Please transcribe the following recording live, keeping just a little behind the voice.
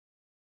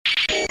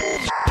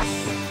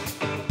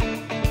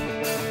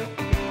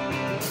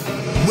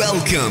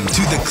Welcome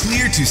to the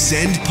Clear to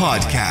Send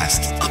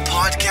podcast, a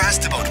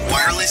podcast about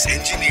wireless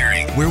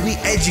engineering, where we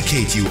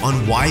educate you on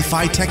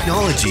Wi-Fi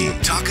technology,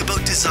 talk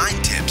about design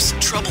tips,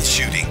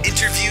 troubleshooting,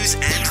 interviews,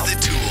 and the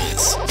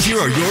tools. Here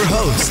are your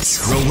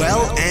hosts,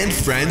 Roel and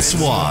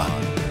Francois.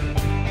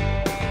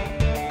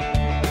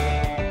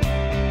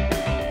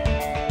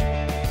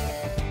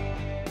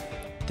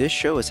 This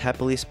show is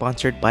happily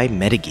sponsored by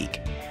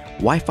MetaGeek.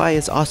 Wi-Fi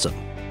is awesome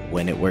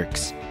when it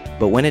works,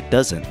 but when it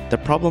doesn't, the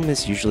problem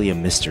is usually a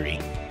mystery.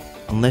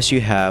 Unless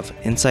you have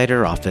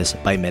Insider Office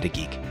by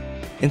MetaGeek.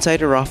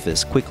 Insider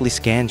Office quickly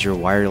scans your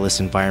wireless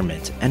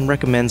environment and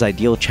recommends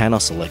ideal channel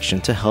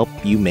selection to help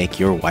you make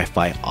your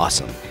Wi-Fi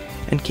awesome,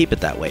 and keep it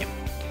that way.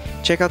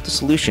 Check out the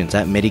solutions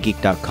at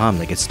metageek.com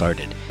to get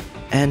started,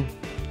 and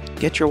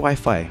get your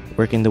Wi-Fi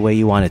working the way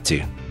you want it to.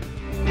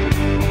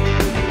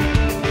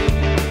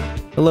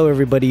 Hello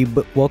everybody,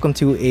 welcome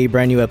to a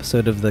brand new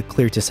episode of the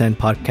Clear to Send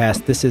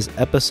podcast. This is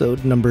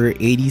episode number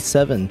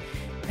 87,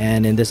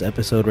 and in this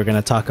episode we're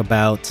going to talk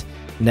about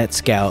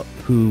Netscout,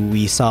 who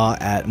we saw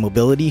at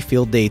Mobility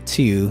Field Day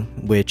 2,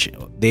 which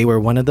they were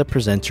one of the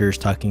presenters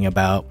talking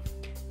about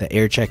the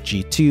AirCheck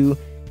G2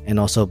 and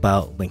also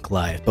about Link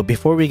Live. But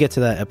before we get to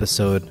that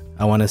episode,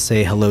 I want to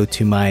say hello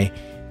to my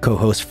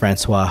co-host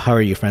Francois. How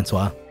are you,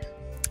 Francois?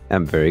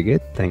 I'm very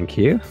good, thank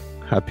you.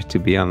 Happy to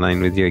be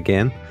online with you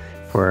again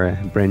for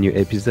a brand new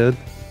episode.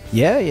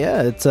 Yeah,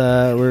 it's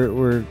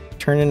we're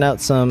turning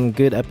out some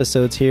good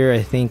episodes here.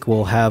 I think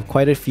we'll have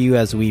quite a few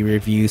as we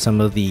review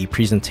some of the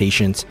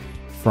presentations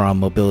from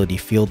Mobility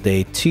Field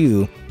Day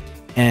 2.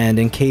 And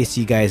in case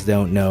you guys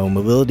don't know,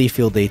 Mobility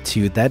Field Day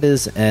 2, that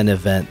is an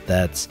event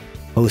that's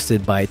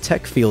hosted by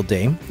Tech Field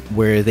Day,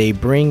 where they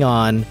bring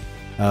on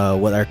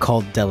what are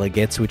called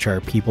delegates, which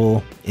are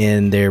people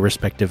in their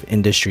respective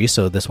industry.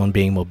 So this one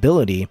being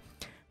mobility,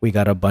 we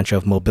got a bunch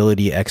of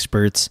mobility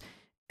experts.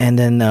 And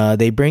then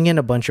they bring in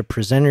a bunch of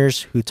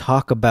presenters who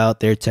talk about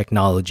their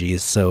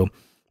technologies. So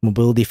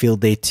Mobility Field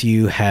Day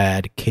 2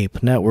 had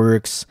Cape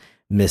Networks,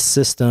 Mist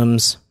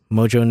Systems,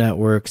 Mojo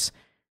Networks,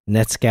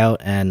 Netscout,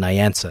 and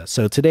Nyansa.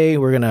 So today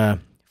we're going to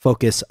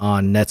focus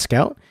on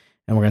Netscout,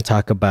 and we're going to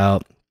talk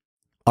about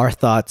our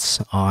thoughts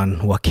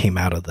on what came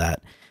out of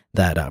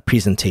that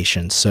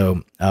presentation.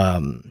 So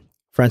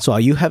Francois,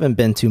 you haven't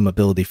been to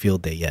Mobility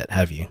Field Day yet,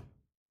 have you?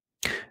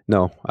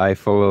 No, I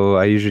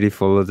usually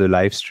follow the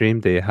live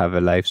stream. They have a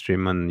live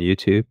stream on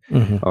YouTube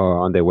or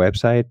on their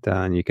website,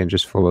 and you can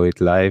just follow it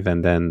live.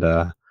 And then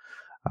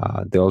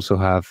they also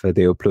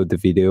they upload the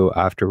video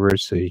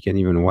afterwards, so you can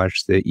even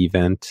watch the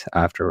event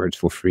afterwards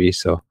for free.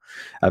 So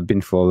I've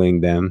been following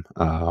them,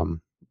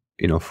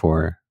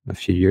 for a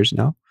few years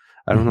now.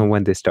 I don't know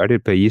when they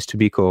started, but it used to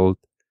be called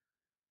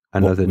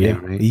another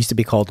name, right? It used to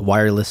be called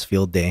Wireless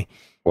Field Day.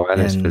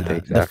 Wireless Field Day,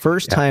 exactly. The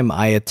first time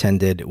I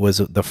attended was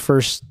the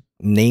first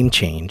name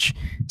change.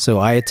 So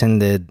I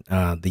attended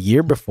the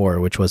year before,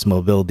 which was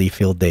Mobility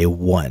Field Day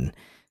 1.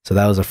 So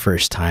that was the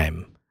first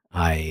time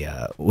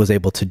I was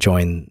able to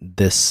join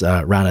this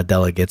round of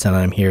delegates, and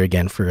I'm here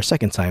again for a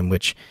second time,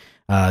 which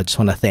I just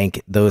want to thank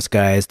those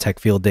guys, Tech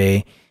Field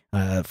Day,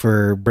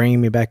 for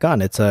bringing me back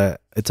on. It's a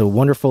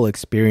wonderful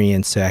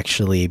experience to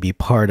actually be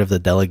part of the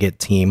delegate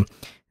team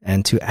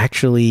and to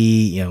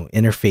actually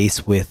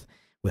interface with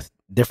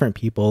different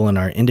people in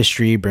our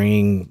industry,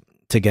 bringing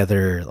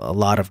together a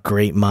lot of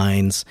great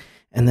minds,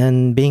 and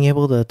then being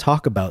able to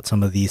talk about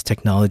some of these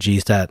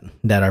technologies that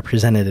are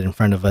presented in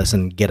front of us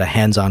and get a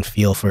hands-on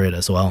feel for it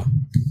as well.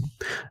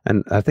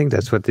 And I think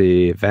that's what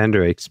the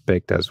vendor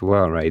expect as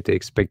well, right? They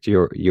expect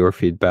your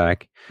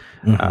feedback,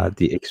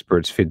 the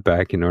experts'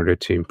 feedback in order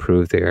to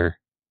improve their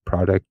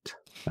product,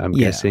 I'm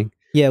guessing.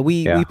 Yeah,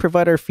 we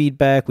provide our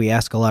feedback. We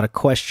ask a lot of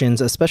questions,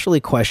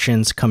 especially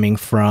questions coming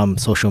from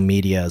social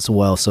media as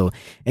well. So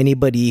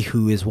anybody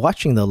who is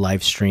watching the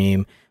live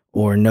stream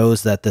or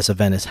knows that this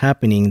event is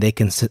happening, they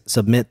can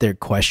submit their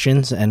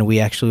questions, and we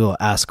actually will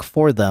ask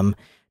for them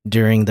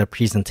during the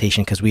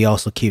presentation, because we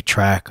also keep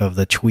track of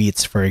the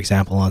tweets, for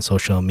example, on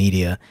social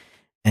media.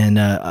 And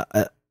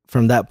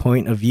from that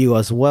point of view,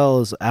 as well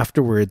as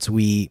afterwards,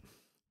 we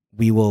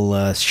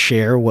will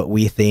share what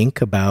we think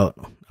about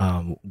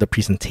the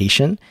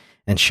presentation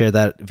and share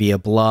that via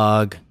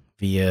blog,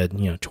 via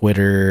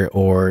Twitter,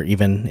 or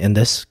even in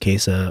this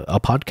case a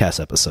podcast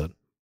episode.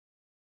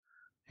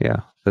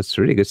 Yeah, that's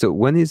really good. So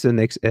when is the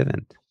next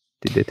event?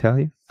 Did they tell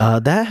you?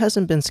 That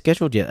hasn't been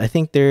scheduled yet. I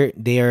think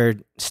they are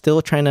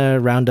still trying to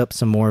round up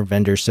some more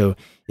vendors. So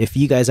if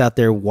you guys out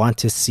there want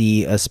to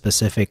see a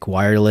specific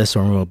wireless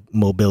or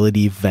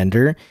mobility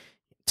vendor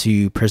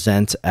to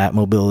present at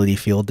Mobility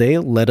Field Day,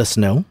 let us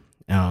know.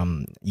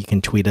 You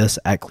can tweet us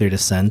at Clear to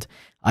Send.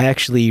 I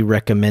actually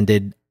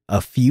recommended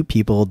a few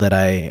people that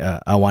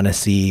I want to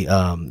see,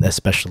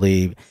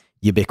 especially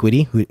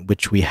Ubiquity,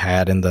 which we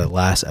had in the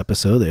last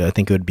episode. I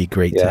think it would be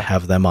great to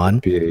have them on.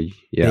 They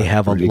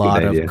have a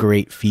lot of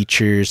great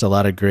features, a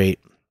lot of great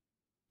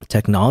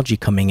technology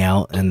coming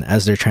out, and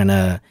as they're trying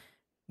to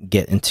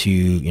get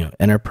into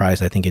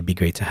enterprise, I think it'd be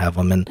great to have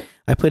them. And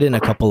I put in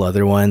a couple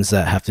other ones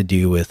that have to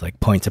do with like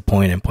point to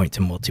point and point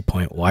to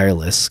multi-point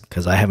wireless,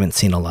 because I haven't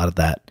seen a lot of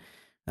that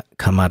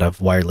come out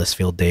of Wireless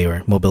Field Day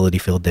or Mobility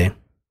Field Day.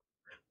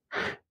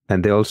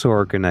 And they also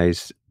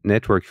organize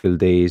network field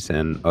days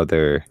and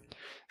other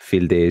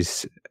field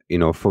days,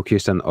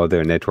 focused on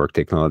other network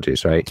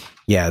technologies, right?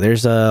 Yeah,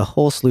 there's a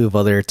whole slew of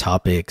other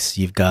topics.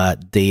 You've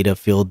got data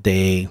field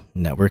day,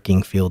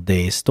 networking field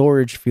day,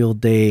 storage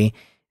field day,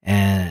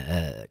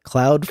 and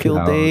cloud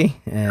field day,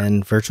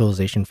 and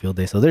virtualization field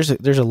day. So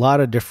there's a lot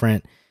of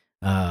different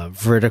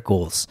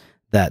verticals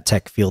that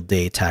Tech Field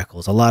Day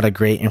tackles. A lot of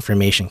great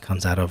information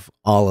comes out of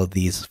all of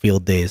these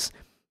field days.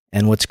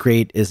 And what's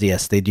great is,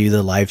 yes, they do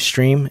the live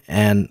stream,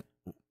 and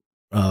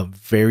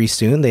very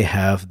soon they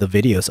have the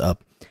videos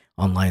up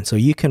online. So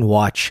you can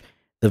watch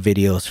the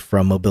videos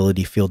from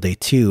Mobility Field Day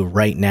 2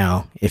 right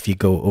now if you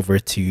go over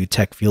to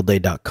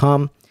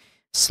techfieldday.com/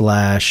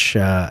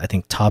 I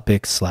think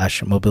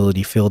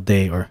topics/Mobility Field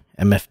Day or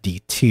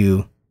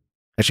MFD2.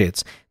 Actually,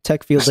 it's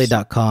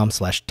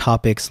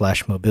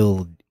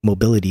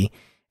techfieldday.com/topics/mobility,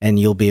 and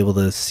you'll be able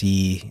to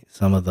see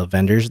some of the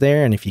vendors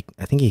there. And I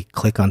think you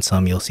click on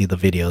some, you'll see the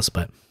videos.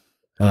 But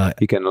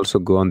you can also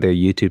go on their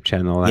YouTube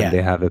channel, and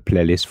they have a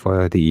playlist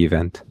for the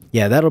event.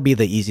 Yeah, that'll be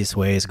the easiest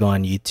way, is go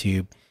on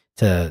YouTube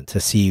to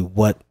see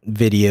what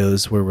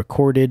videos were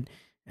recorded,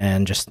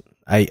 and just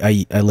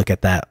I look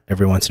at that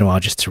every once in a while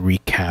just to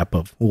recap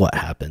of what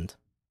happened.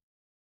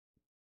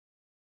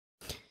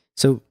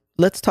 So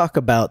let's talk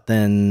about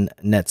then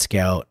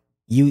Netscout.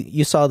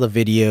 You saw the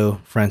video,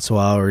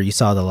 Francois, or you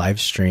saw the live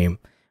stream.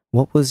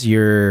 What was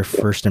your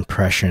first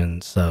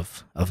impressions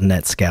of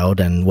Netscout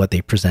and what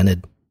they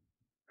presented?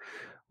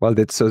 Well,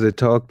 so they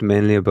talked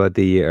mainly about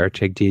the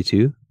AirCheck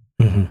G2.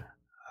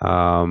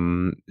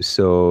 Mm-hmm.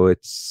 So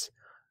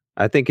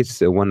I think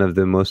it's one of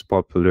the most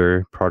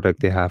popular product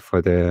they have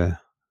for the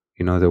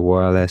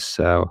wireless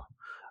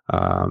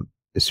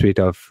suite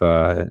of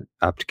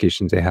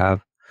applications they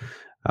have.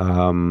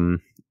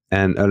 And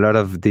a lot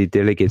of the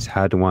delegates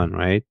had one,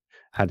 right?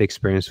 Had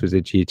experience with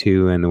the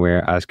G2 and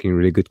were asking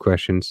really good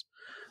questions.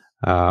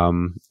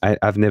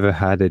 I've never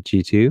had a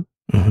G2.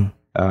 Mm-hmm.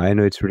 I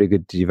know it's a really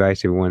good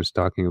device. Everyone's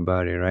talking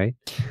about it, right?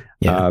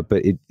 Yeah.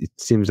 But it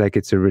seems like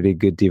it's a really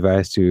good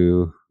device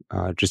to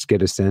just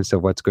get a sense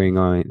of what's going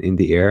on in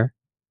the air.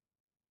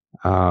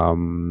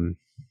 And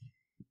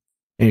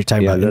you're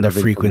talking about in the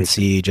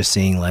frequency, just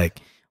seeing like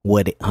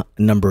what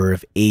number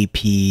of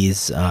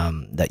APs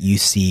that you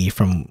see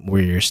from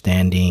where you're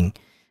standing,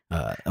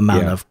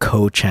 amount of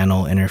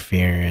co-channel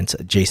interference,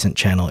 adjacent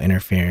channel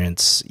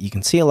interference. You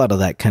can see a lot of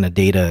that kind of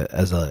data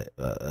as a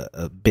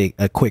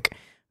quick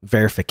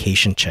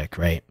verification check,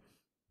 right?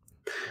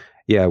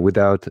 Yeah,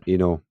 without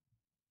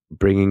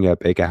bringing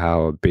up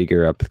how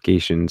bigger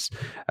applications,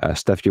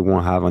 stuff you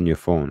won't have on your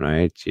phone,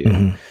 right?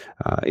 CCI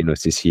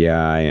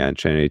and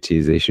channel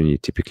utilization, you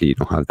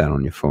don't have that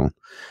on your phone,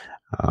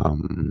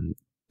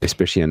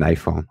 especially an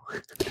iPhone.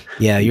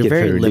 Yeah, you're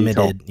very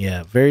limited.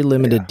 Very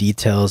limited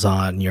details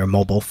on your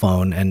mobile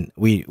phone, and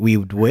we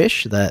would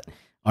wish that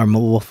our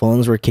mobile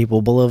phones were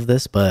capable of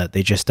this, but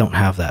they just don't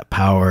have that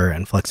power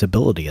and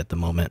flexibility at the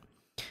moment.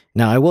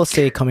 Now, I will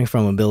say, coming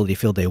from Mobility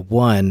Field Day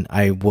 1,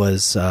 I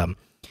was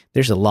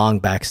there's a long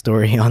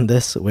backstory on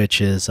this, which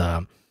is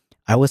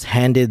I was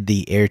handed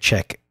the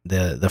AirCheck,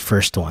 the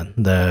first one,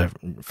 the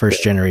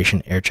first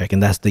generation AirCheck,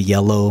 and that's the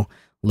yellow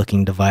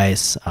looking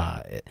device.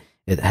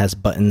 It has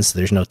buttons.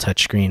 There's no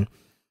touchscreen.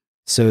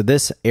 So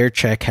this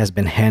AirCheck has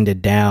been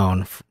handed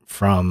down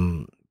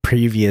from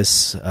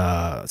previous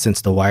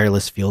since the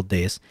wireless field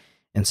days,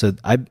 and so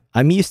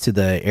I'm used to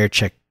the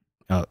AirCheck.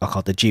 I'll call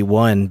it the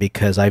G1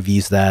 because I've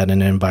used that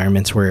in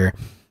environments where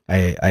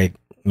I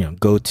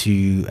go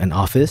to an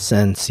office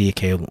and see,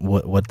 okay,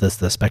 what does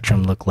the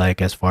spectrum look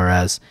like as far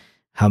as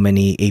how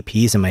many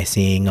APs am I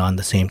seeing on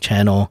the same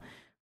channel,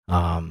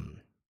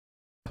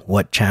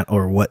 what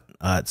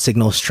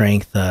signal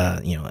strength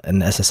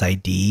an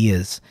SSID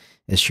is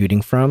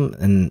shooting from,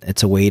 and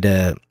it's a way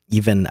to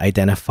even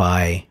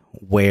identify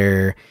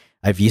where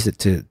I've used it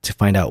to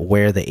find out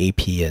where the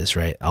AP is.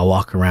 Right, I'll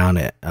walk around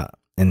it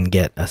and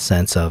get a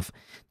sense of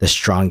the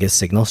strongest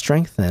signal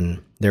strength. And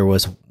there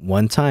was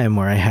one time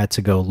where I had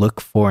to go look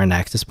for an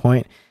access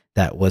point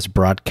that was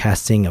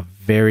broadcasting a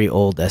very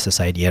old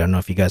SSID. I don't know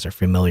if you guys are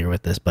familiar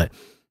with this, but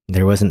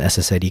there was an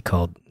SSID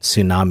called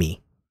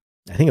Tsunami.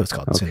 I think it was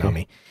called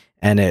Tsunami.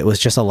 And it was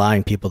just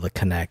allowing people to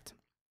connect.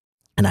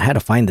 And I had to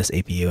find this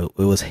APU.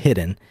 It was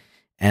hidden.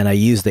 And I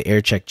used the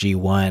AirCheck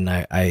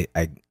G1. I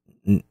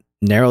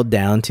narrowed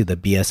down to the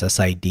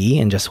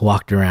BSSID and just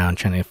walked around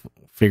trying to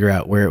figure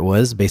out where it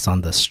was based on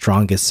the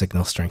strongest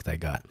signal strength I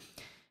got.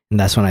 And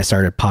that's when I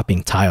started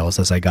popping tiles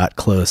as I got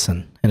close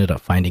and ended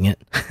up finding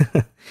it.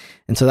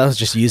 And so that was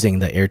just using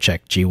the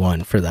AirCheck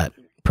G1 for that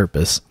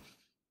purpose.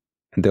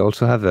 And they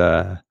also have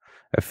a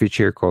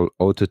feature called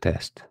Auto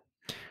Test.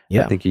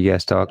 Yeah. I think you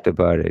guys talked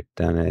about it,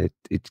 and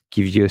it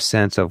gives you a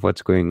sense of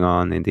what's going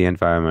on in the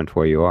environment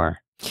where you are.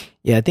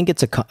 Yeah, I think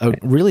it's a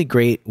really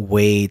great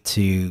way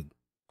to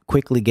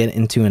quickly get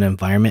into an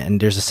environment, and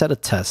there's a set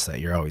of tests that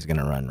you're always going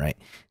to run, right?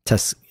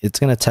 It's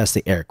going to test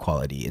the air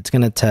quality. It's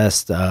going to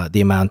test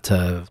the amount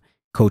of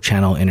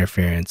co-channel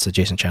interference,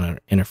 adjacent channel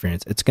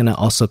interference, it's going to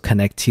also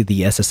connect to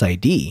the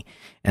SSID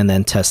and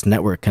then test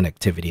network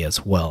connectivity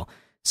as well.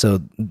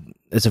 So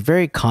it's a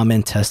very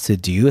common test to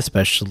do,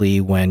 especially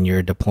when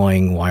you're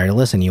deploying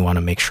wireless and you want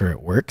to make sure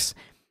it works.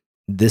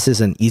 This is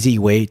an easy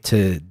way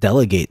to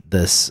delegate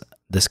this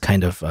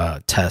kind of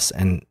test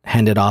and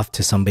hand it off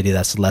to somebody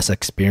that's less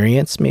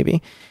experienced,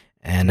 maybe,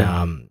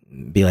 and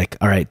be like,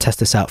 all right, test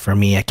this out for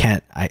me. I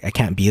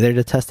can't be there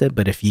to test it,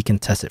 but if you can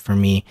test it for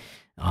me,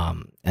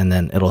 and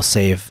then it'll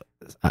save,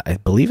 I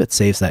believe it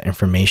saves that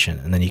information,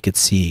 and then you could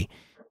see,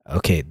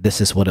 okay,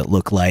 this is what it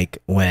looked like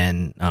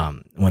when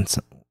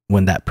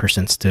that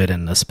person stood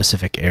in a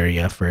specific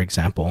area, for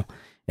example.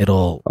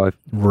 It'll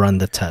run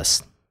the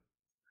test.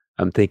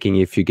 I'm thinking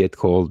if you get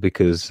cold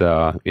because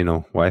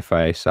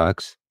Wi-Fi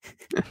sucks,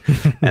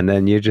 and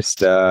then you're just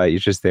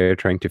there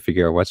trying to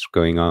figure out what's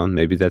going on.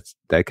 Maybe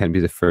that can be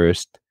the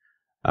first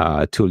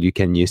tool you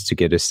can use to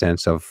get a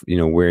sense of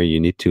where you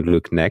need to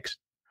look next.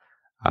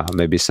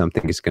 Maybe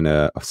something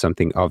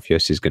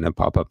obvious is gonna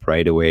pop up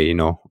right away.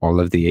 All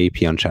of the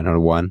AP on channel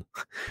 1,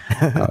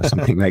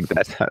 something like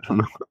that. I don't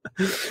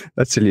know.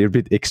 That's a little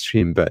bit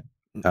extreme, but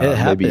it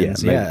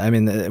happens. Maybe. I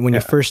mean, when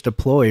you first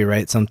deploy,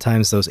 right?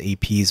 Sometimes those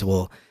APs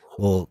will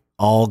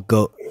all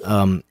go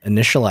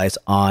initialize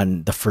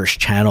on the first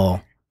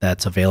channel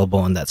that's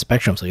available in that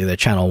spectrum. So either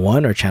channel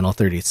 1 or channel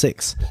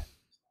 36.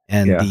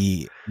 And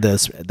the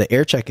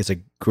AirCheck is a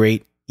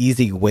great,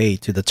 easy way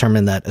to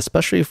determine that,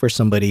 especially for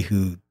somebody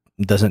who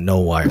doesn't know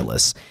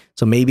wireless.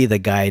 So maybe the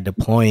guy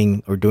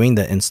deploying or doing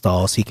the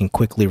installs, he can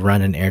quickly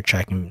run an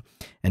AirCheck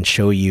and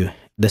show you,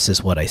 this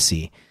is what I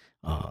see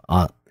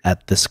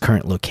at this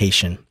current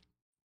location.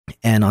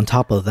 And on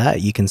top of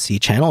that, you can see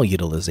channel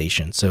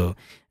utilization. So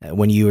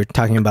when you were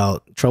talking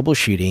about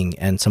troubleshooting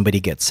and somebody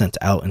gets sent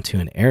out into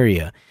an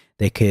area,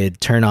 they could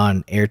turn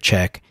on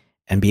AirCheck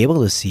and be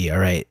able to see, all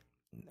right,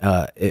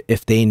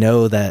 if they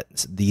know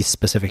that these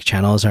specific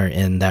channels are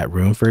in that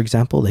room, for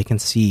example, they can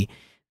see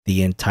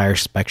the entire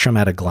spectrum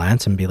at a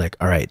glance and be like,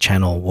 all right,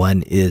 channel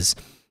 1 is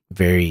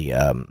very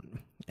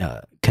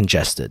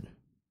congested.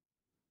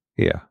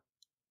 Yeah.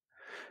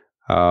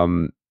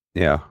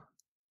 Yeah.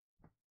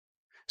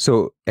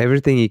 So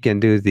everything you can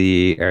do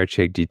the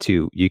AirCheck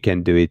G2, you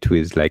can do it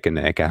with like an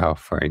Ekahau,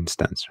 for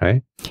instance,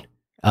 right?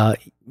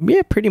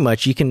 Yeah, pretty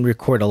much. You can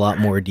record a lot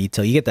more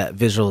detail. You get that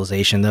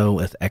visualization though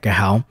with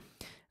Ekahau.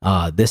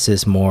 This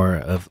is more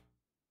of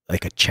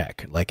like a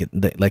check, like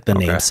the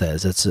name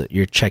says.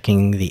 You're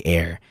checking the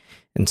air,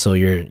 and so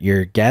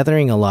you're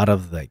gathering a lot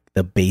of like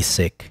the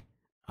basic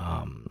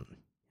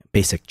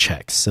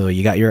checks. So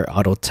you got your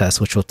auto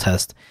test, which will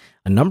test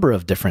a number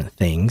of different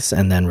things,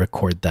 and then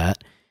record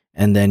that.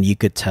 And then you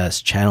could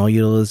test channel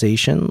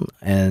utilization,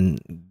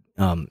 and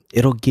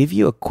it'll give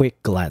you a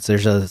quick glance.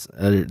 There's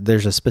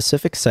a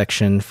specific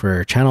section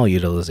for channel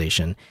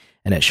utilization,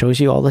 and it shows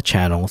you all the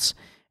channels,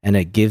 and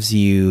it gives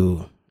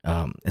you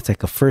it's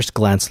like a first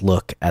glance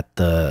look at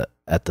the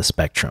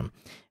spectrum,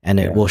 and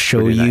it will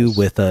show you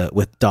with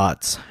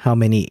dots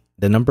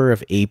the number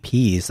of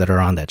APs that are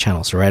on that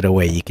channel. So right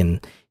away you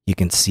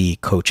can see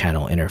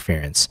co-channel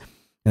interference,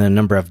 and the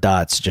number of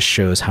dots just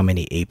shows how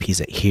many APs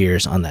it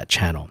hears on that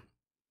channel.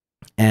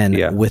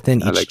 And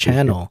within each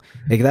channel,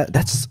 like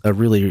that's a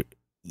really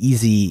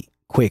easy,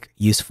 quick,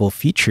 useful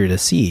feature to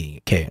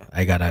see. Okay,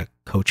 I got a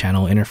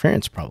co-channel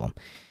interference problem.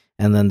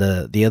 And then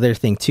the other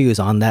thing too is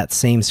on that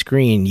same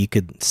screen, you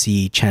could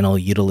see channel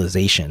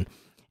utilization,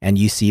 and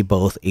you see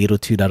both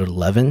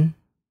 802.11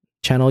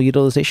 channel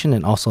utilization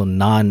and also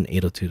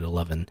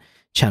non-802.11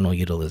 channel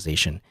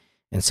utilization.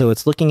 And so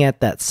it's looking at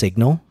that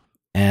signal.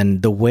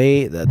 And the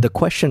way the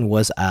question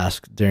was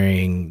asked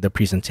during the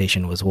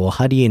presentation was, well,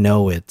 how do you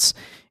know it's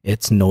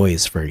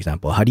noise, for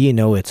example? How do you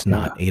know it's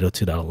not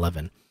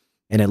 802.11?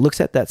 And it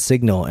looks at that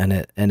signal and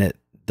it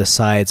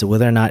decides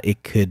whether or not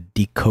it could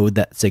decode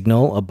that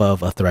signal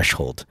above a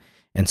threshold.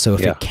 And so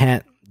if it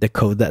can't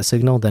decode that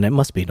signal, then it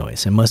must be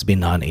noise. It must be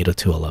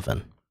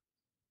non-802.11.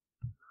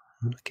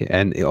 Okay,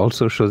 and it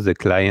also shows the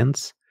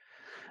clients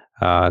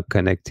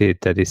connected,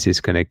 that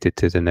is connected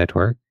to the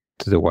network,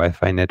 to the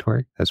Wi-Fi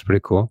network. That's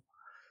pretty cool.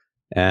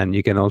 And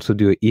you can also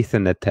do an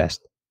Ethernet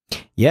test.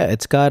 Yeah,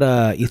 it's got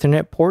a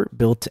Ethernet port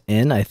built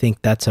in. I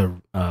think that's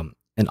an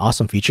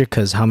awesome feature,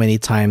 because how many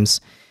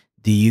times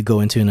do you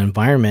go into an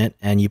environment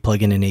and you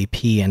plug in an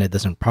AP and it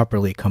doesn't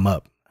properly come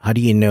up? How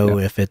do you know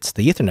if it's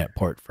the Ethernet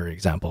port, for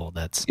example?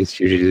 It's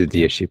usually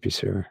the DHCP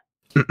server.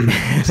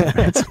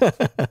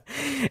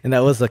 And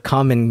that was a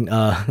common.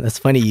 That's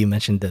funny you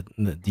mentioned the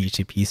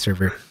DHCP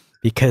server,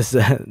 because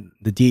the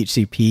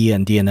DHCP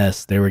and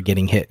DNS, they were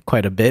getting hit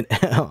quite a bit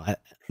at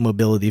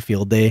Mobility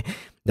Field Day.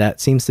 That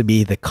seems to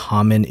be the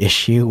common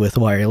issue with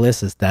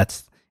wireless, is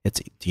it's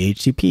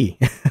DHCP.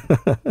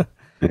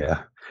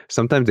 Yeah,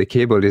 sometimes the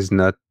cable is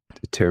not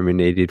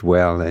terminated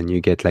well, and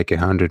you get like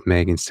 100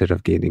 meg instead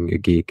of getting a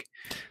gig.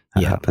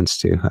 That happens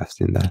too. I've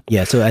seen that.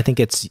 Yeah, so I think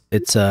it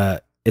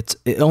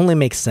only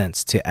makes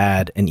sense to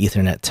add an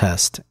Ethernet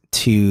test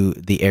to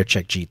the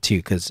AirCheck G2,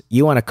 because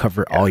you want to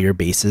cover all your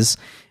bases,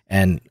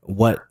 and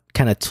what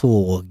kind of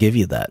tool will give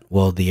you that?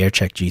 Well, the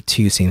AirCheck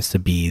G2 seems to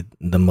be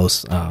the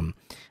most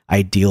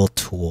ideal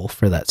tool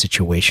for that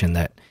situation,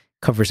 that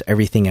covers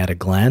everything at a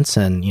glance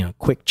and,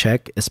 quick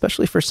check,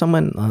 especially for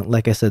someone,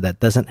 like I said, that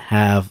doesn't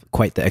have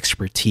quite the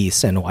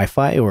expertise in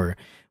Wi-Fi or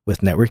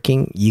with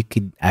networking. You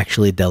could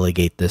actually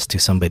delegate this to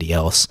somebody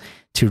else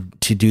to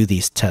do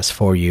these tests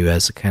for you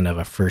as kind of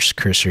a first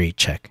cursory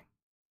check.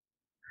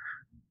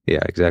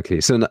 Yeah,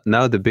 exactly. So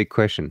now the big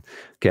question.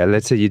 Okay,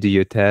 let's say you do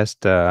your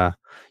test,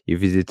 you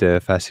visit a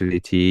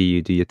facility,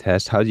 you do your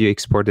test. How do you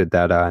export the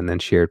data and then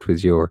share it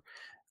with your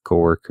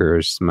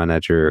coworkers,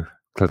 manager,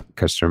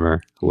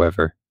 customer,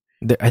 whoever?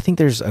 I think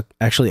there's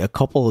actually a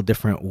couple of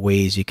different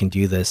ways you can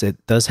do this.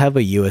 It does have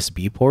a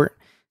USB port,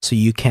 so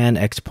you can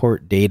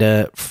export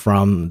data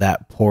from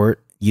that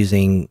port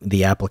using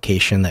the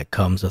application that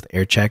comes with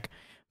AirCheck.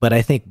 But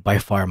I think by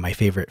far my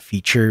favorite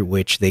feature,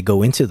 which they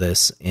go into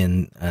this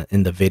in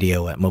the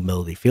video at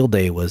Mobility Field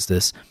Day, was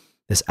this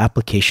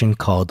application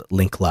called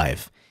Link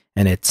Live,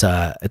 and it's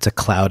a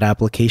cloud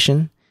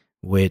application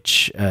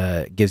which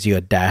gives you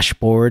a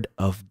dashboard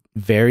of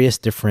various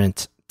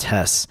different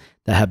tests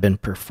that have been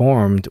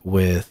performed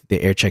with the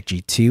AirCheck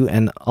G2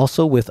 and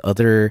also with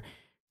other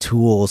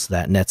tools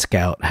that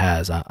Netscout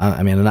has.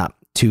 I mean, I'm not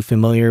too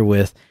familiar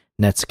with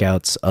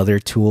Netscout's other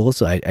tools.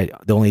 The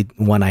only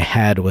one I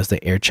had was the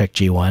AirCheck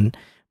G1,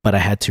 but I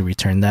had to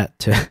return that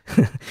to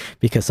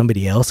because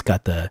somebody else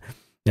got the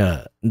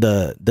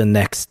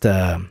next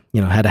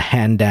had a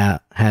hand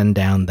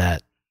down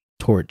that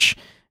torch,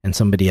 and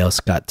somebody else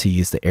got to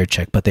use the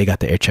AirCheck, but they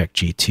got the AirCheck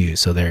G2,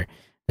 so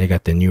they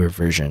got the newer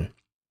version.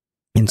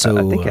 And so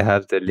I think I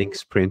have the Link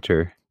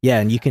Sprinter. Yeah,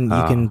 and you can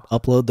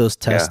upload those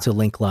tests to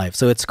Link Live.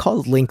 So it's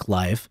called Link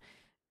Live,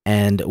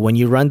 and when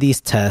you run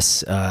these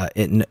tests,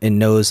 it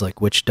knows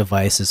like which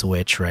device is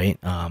which, right?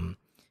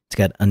 It's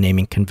got a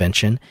naming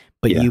convention,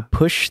 but you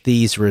push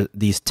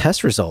these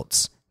test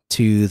results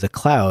to the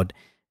cloud,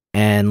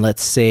 and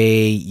let's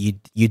say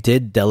you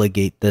did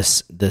delegate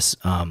this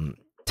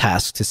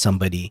task to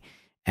somebody,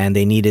 and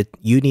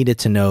you needed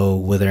to know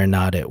whether or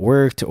not it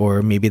worked,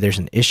 or maybe there's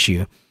an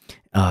issue.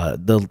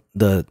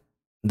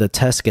 The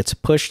test gets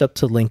pushed up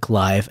to Link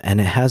Live,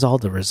 and it has all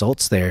the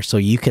results there. So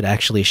you could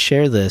actually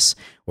share this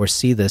or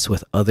see this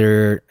with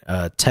other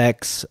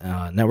techs,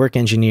 network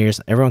engineers.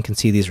 Everyone can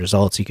see these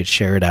results. You could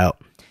share it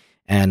out,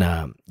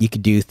 and you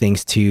could do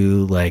things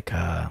to like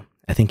I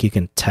think you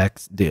can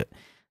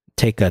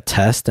take a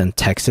test and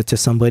text it to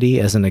somebody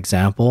as an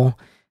example.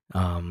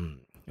 I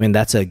mean,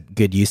 that's a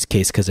good use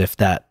case, because if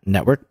that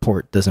network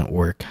port doesn't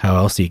work, how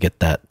else do you get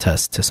that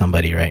test to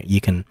somebody, right?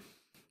 You can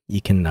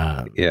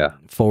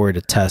forward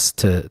a test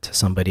to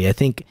somebody. I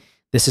think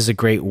this is a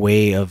great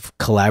way of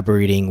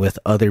collaborating with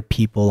other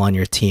people on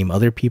your team,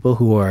 other people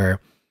who are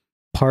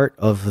part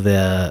of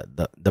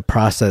the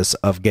process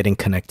of getting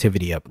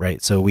connectivity up,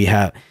 right? So we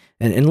have,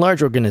 in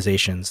large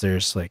organizations,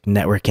 there's like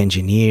network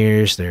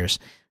engineers, there's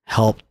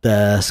help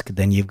desk,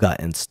 then you've got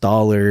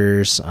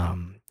installers,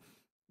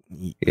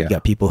 you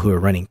got people who are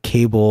running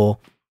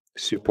cable.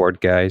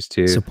 Support guys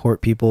too. Support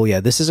people. Yeah,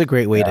 this is a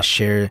great way to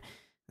share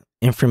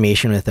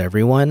information with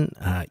everyone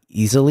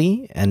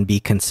easily and be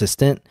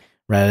consistent,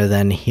 rather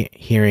than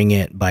hearing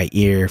it by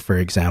ear, for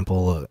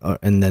example,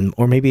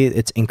 or maybe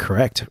it's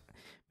incorrect.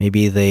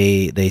 Maybe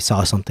they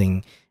saw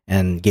something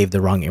and gave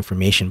the wrong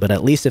information. But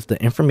at least if the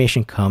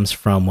information comes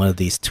from one of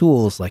these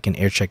tools, like an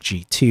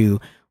AirCheck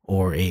G2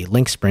 or a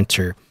Link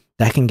Sprinter,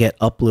 that can get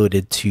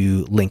uploaded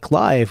to Link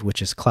Live,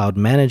 which is a cloud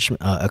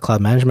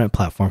management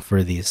platform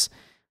for these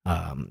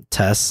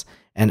tests,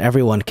 and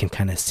everyone can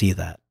kind of see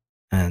that.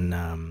 And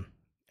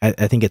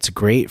I think it's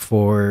great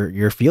for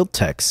your field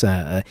techs.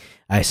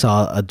 I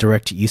saw a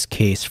direct use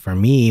case for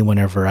me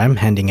whenever I'm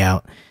handing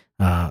out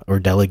or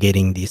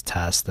delegating these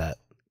tasks that,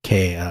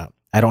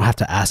 I don't have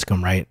to ask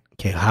them, right?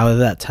 Okay, how did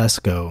that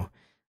test go?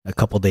 A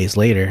couple days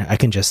later, I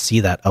can just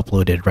see that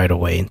uploaded right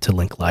away into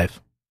Link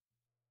Live.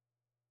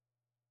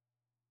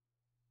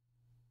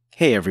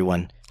 Hey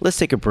everyone, let's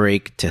take a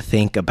break to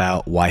think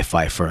about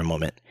Wi-Fi for a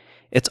moment.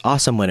 It's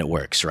awesome when it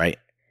works, right?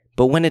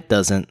 But when it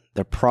doesn't,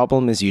 the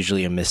problem is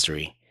usually a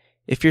mystery.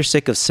 If you're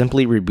sick of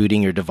simply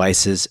rebooting your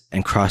devices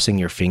and crossing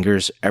your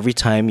fingers every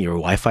time your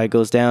Wi-Fi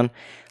goes down,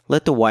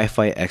 let the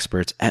Wi-Fi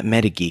experts at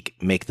MetaGeek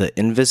make the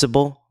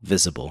invisible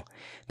visible.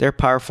 Their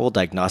powerful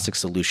diagnostic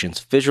solutions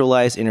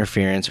visualize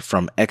interference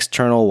from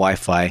external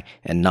Wi-Fi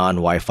and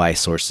non-Wi-Fi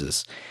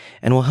sources,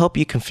 and will help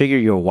you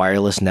configure your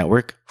wireless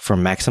network for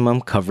maximum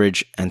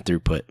coverage and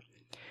throughput.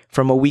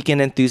 From a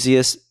weekend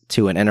enthusiast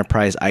to an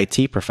enterprise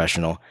IT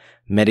professional,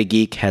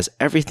 MetaGeek has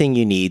everything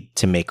you need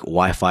to make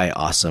Wi-Fi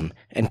awesome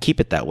and keep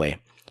it that way.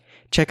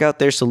 Check out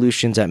their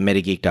solutions at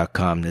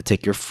metageek.com to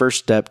take your first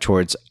step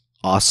towards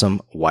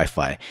awesome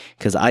Wi-Fi,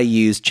 because I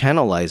use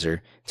Channelizer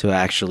to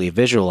actually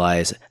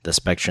visualize the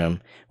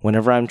spectrum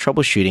whenever I'm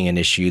troubleshooting an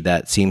issue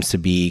that seems to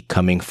be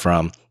coming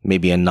from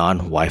maybe a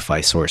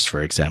non-Wi-Fi source,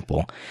 for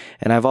example.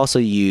 And I've also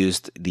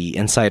used the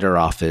Insider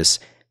Office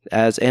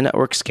as a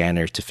network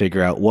scanner to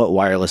figure out what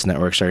wireless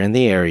networks are in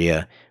the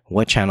area,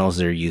 what channels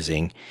they're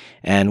using,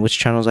 and which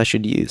channels I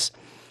should use.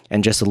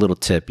 And just a little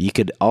tip, you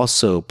could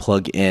also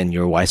plug in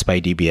your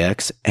Wi-Fi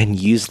DBX and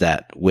use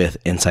that with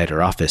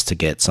Insider Office to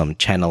get some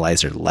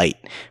Channelizer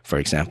Lite, for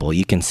example.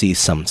 You can see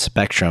some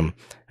spectrum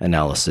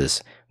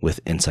analysis with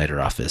Insider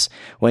Office.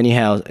 Well,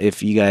 anyhow,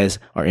 if you guys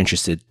are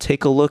interested,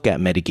 take a look at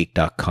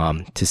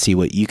metageek.com to see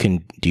what you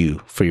can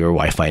do for your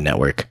Wi-Fi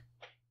network.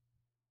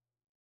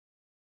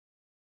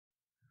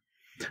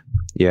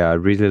 Yeah, I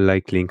really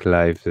like Link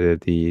Live,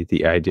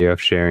 the idea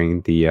of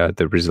sharing the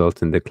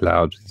result in the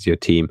cloud with your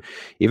team,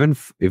 even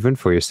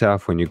for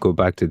yourself when you go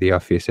back to the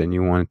office and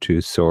you want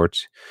to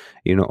sort,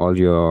 all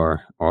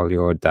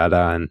your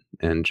data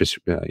and just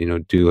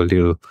do a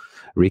little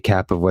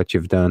recap of what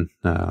you've done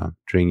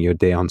during your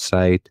day on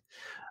site.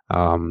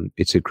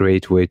 It's a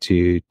great way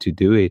to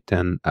do it,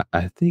 and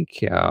I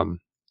think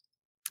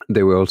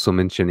they were also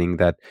mentioning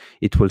that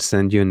it will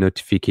send you a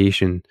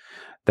notification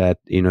that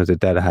the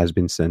data has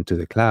been sent to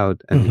the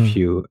cloud, and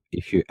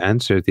if you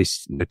answer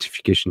this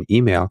notification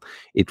email,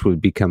 it will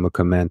become a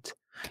comment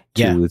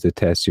to the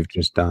test you've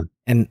just done.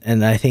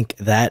 And I think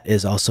that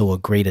is also a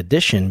great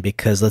addition,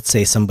 because let's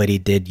say somebody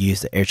did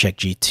use the AirCheck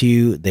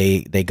G2,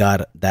 they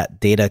got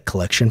that data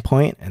collection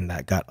point and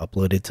that got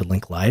uploaded to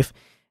Link Live.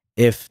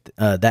 If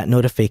that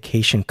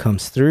notification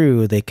comes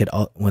through, they could,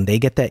 when they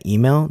get that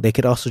email, they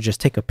could also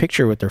just take a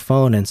picture with their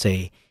phone and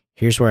say,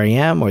 here's where I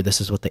am, or this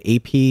is what the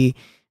AP,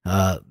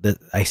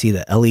 I see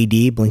the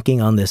LED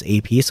blinking on this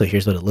AP, so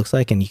here's what it looks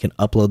like, and you can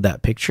upload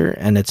that picture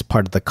and it's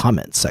part of the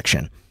comments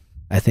section.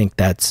 I think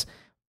that's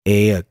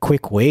a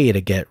quick way to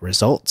get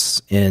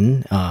results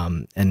in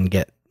and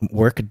get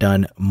work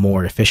done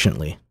more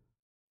efficiently.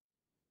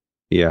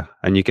 Yeah,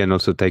 and you can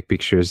also take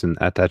pictures and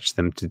attach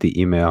them to the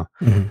email,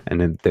 and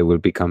then they will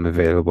become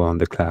available on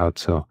the cloud.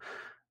 So,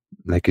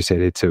 like you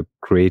said, it's a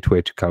great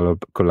way to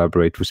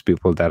collaborate with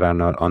people that are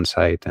not on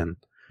site, and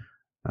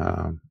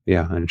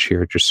and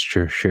share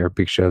a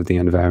picture of the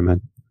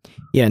environment.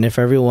 Yeah, and if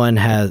everyone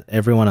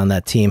on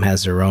that team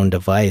has their own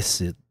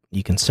device,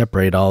 you can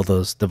separate all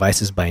those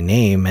devices by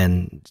name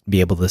and be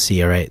able to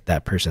see, all right,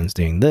 that person's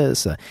doing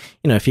this.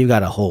 If you've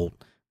got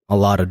a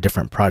lot of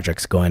different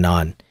projects going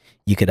on,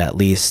 you could at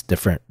least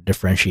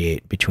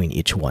differentiate between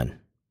each one.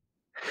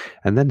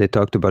 And then they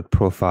talked about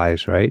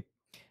profiles, right?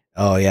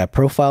 Oh yeah,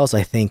 profiles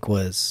I think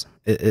is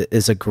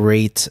a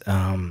great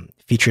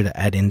feature to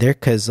add in there,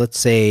 because let's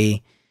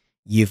say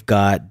you've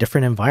got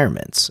different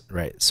environments,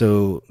 right?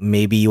 So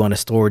maybe you want to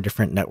store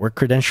different network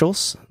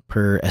credentials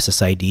per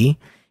SSID.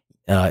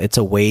 It's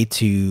a way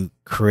to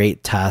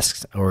create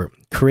tasks or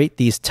create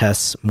these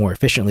tests more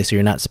efficiently, so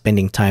you're not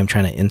spending time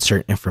trying to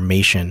insert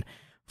information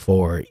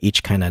for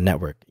each kind of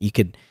network. You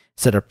could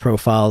set a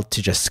profile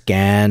to just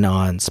scan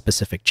on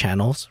specific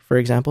channels, for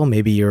example.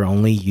 Maybe you're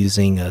only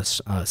using a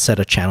set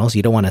of channels.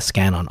 You don't want to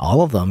scan on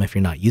all of them if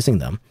you're not using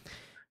them.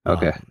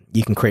 Okay.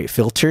 You can create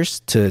filters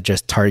to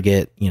just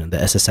target, the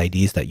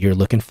SSIDs that you're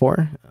looking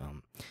for.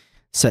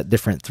 Set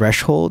different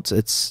thresholds.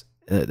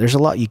 There's a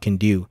lot you can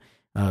do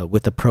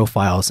with the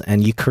profiles,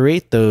 and you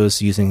create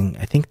those using,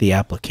 I think, the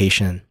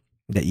application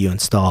that you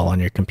install on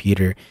your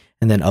computer,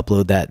 and then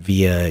upload that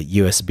via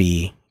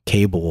USB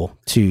cable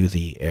to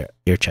the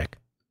AirCheck.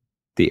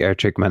 The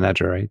AirCheck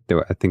manager, right?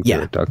 I think they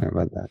were talking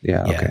about that.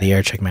 Yeah, okay. The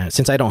AirCheck manager.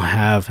 Since I don't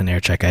have an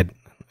AirCheck,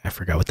 I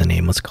forgot what the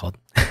name was called.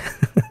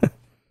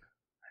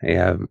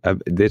 Yeah,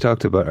 they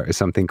talked about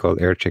something called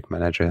AirCheck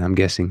Manager. I'm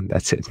guessing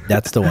that's it.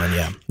 That's the one,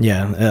 yeah.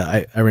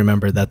 Yeah, I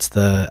remember that's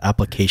the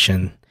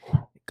application,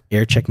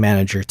 AirCheck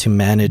Manager, to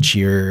manage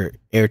your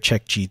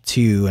AirCheck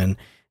G2, and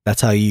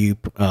that's how you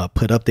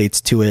put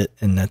updates to it,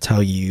 and that's how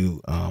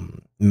you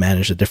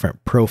manage the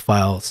different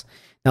profiles.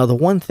 Now, the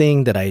one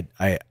thing that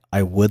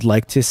I would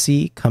like to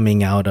see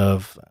coming out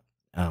of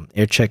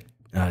AirCheck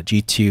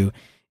G2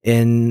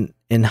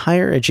 in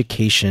higher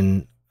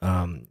education,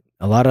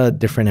 a lot of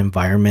different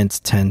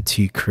environments tend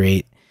to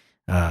create,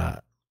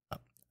 so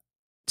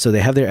they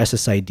have their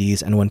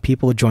SSIDs, and when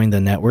people join the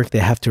network, they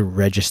have to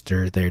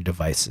register their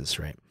devices,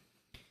 right?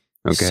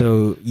 Okay.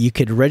 So you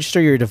could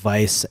register your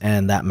device,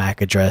 and that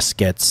MAC address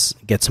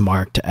gets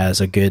marked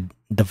as a good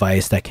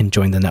device that can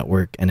join the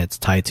network, and it's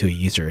tied to a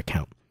user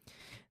account.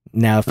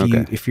 Now,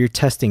 if you're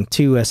testing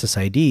two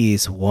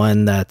SSIDs,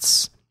 one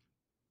that's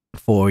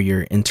for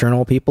your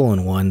internal people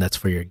and one that's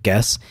for your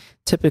guests,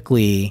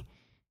 typically,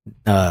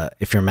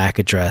 if your MAC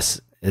address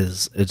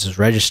is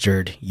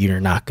registered, you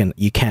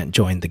can't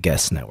join the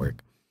guest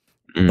network.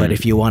 But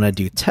if you want to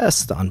do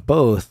tests on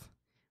both,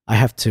 I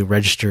have to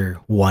register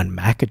one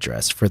MAC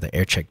address for the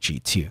AirCheck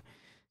G2.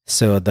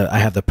 So I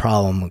have the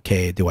problem.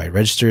 Okay, do I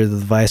register the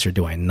device or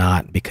do I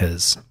not?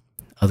 Because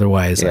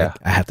otherwise, I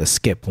have to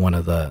skip one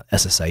of the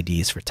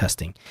SSIDs for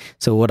testing.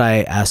 So what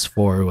I asked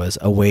for was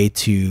a way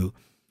to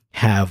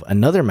have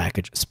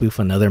spoof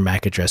another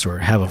MAC address, or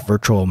have a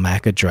virtual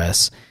MAC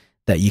address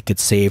that you could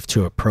save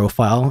to a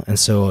profile. And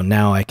so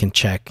now I can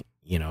check,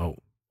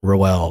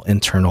 Roel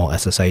internal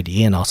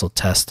SSID and also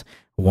test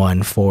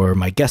one for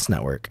my guest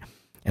network,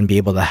 and be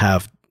able to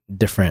have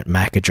different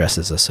MAC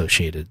addresses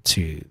associated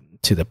to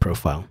the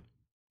profile.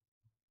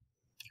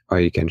 Or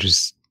you can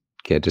just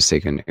get a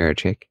second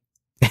AirCheck.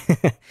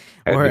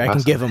 Or I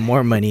can give him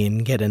more money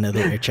and get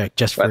another AirCheck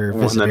just for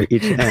one visitor. on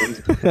each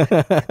hand.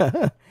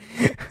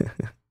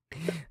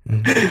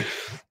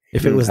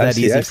 If it was that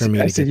easy for me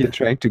to I see get you're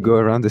trying to go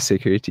around the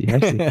security. I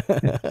see.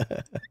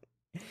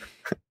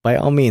 By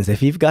all means,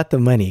 if you've got the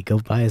money, go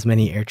buy as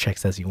many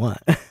AirChecks as you want.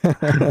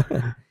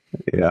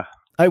 Yeah.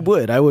 I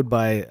would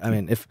buy. I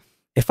mean,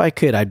 if I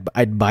could,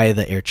 I'd buy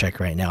the AirCheck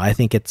right now. I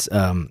think it's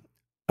a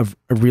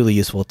really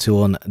useful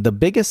tool, and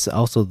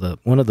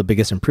one of the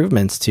biggest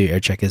improvements to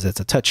AirCheck is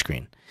it's a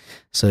touchscreen,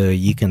 so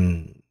you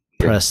can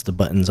press the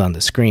buttons on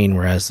the screen.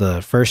 Whereas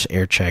the first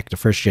AirCheck, the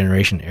first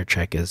generation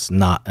AirCheck, is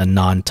not a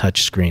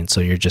non-touch screen,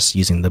 so you're just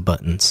using the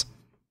buttons.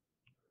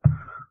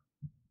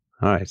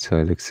 All right, so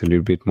it looks a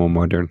little bit more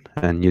modern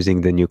and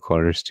using the new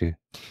colors too.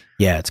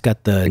 Yeah, it's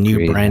got the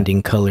new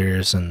branding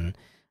colors, and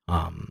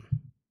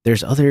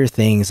there's other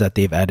things that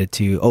they've added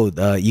to.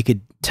 You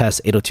could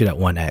test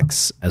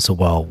 802.1x as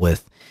well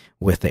with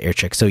the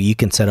AirCheck. So you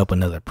can set up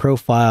another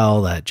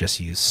profile that just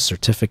uses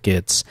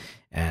certificates,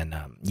 and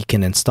you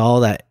can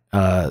install that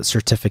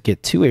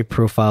certificate to a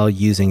profile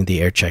using the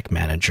AirCheck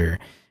manager.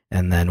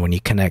 And then when you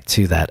connect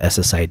to that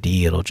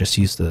SSID, it'll just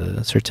use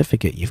the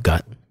certificate you've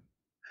got.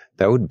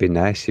 That would be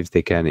nice if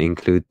they can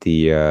include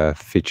the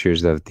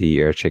features of the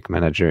AirCheck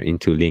manager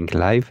into Link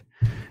Live.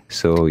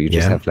 So you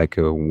just have like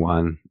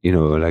one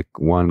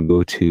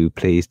go-to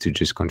place to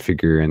just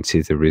configure and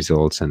see the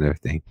results and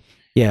everything.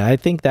 Yeah, I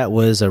think that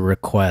was a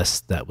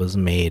request that was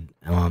made.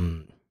 I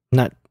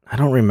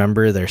don't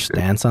remember their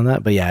stance on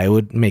that, but yeah, it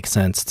would make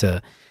sense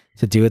to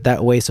do it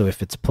that way. So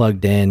if it's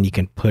plugged in, you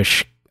can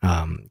push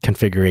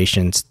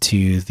configurations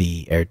to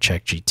the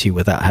AirCheck G2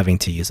 without having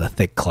to use a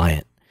thick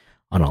client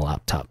on a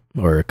laptop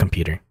or a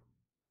computer.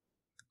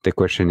 The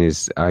question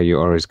is, are you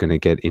always going to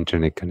get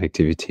internet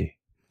connectivity?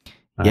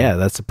 Yeah,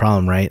 that's the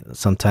problem, right?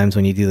 Sometimes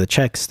when you do the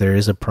checks, there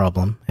is a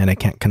problem and it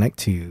can't connect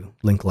to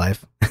Link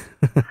Live.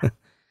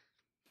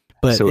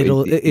 But so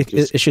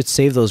it should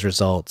save those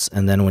results,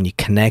 and then when you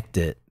connect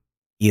it,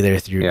 either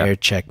through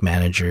AirCheck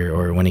Manager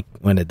or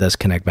when it does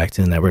connect back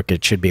to the network,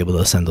 it should be able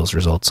to send those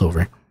results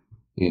over.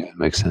 Yeah,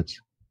 makes sense.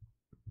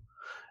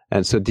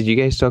 And so did you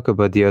guys talk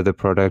about the other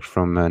product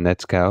from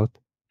Netscout?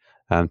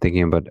 I'm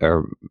thinking about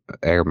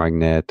Air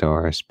Magnet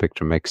or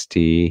Spectrum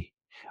XT.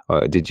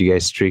 Or did you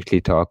guys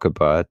strictly talk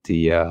about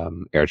the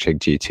AirCheck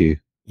G2?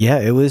 Yeah,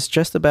 it was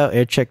just about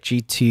AirCheck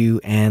G2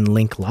 and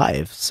Link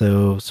Live.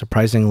 So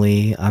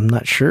surprisingly, I'm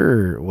not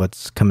sure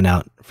what's coming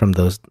out from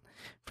those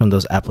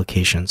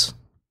applications.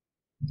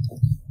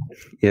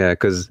 Yeah,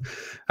 because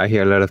I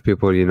hear a lot of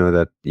people,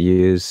 that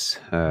use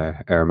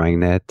Air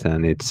Magnet,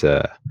 and it's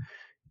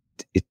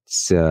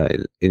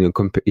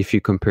if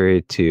you compare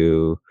it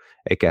to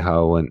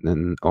Ekahau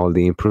and all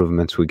the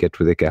improvements we get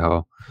with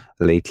Ekahau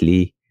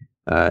lately,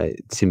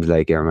 it seems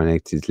like Air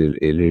Magnet is a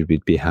little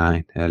bit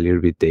behind, a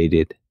little bit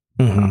dated.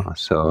 Mm-hmm.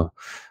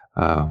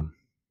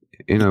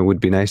 It would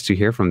be nice to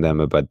hear from them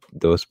about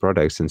those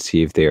products and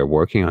see if they are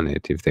working on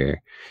it, if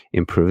they're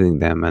improving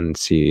them, and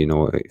see,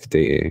 if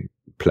they're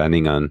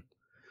planning on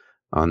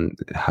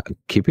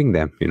keeping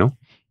them,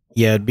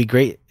 Yeah, it'd be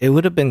great. It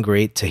would have been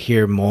great to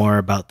hear more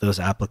about those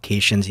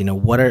applications.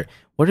 What are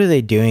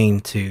they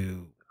doing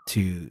to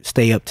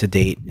stay up to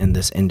date in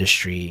this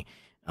industry,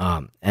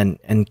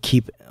 and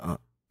keep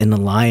in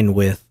line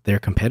with their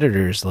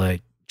competitors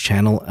like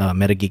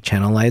MetaGeek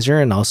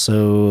Channelizer, and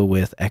also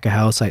with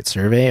Ekahau Site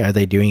Survey. Are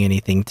they doing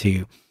anything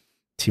to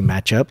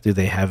match up? Do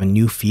they have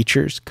new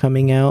features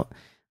coming out?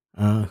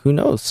 Who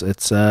knows?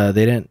 It's they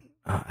didn't.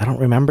 I don't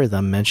remember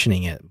them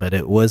mentioning it, but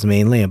it was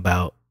mainly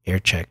about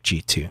AirCheck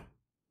G2.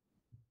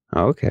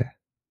 Okay.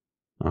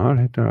 All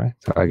right.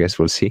 So I guess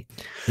we'll see.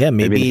 Yeah,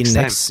 maybe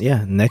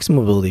next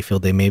Mobility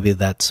Field Day, maybe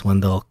that's when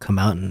they'll come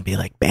out and be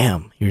like,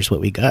 bam, here's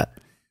what we got.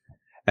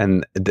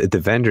 And the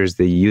vendors,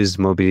 they use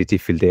Mobility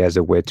Field Day as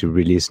a way to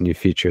release new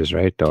features,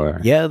 right?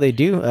 Or yeah, they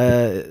do.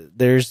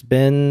 There's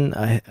been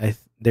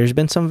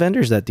some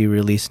vendors that do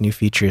release new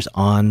features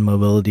on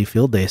Mobility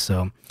Field Day.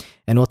 So,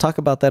 and we'll talk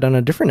about that on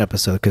a different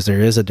episode, because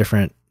there is a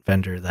different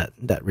vendor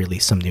that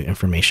released some new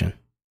information.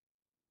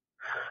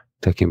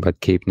 Talking about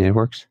Cape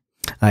Networks?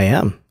 I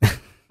am.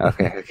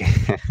 Okay.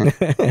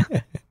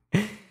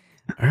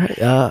 All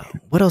right.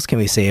 What else can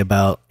we say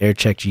about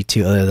AirCheck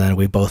G2 other than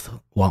we both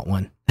want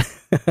one?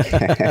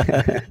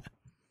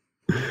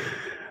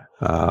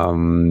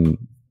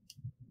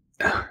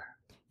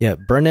 Yeah,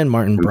 Brennan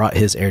Martin brought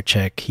his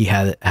AirCheck. He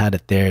had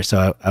it there,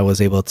 so I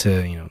was able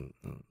to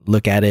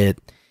look at it,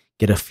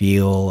 get a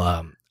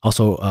feel.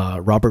 Also,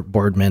 Robert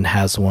Boardman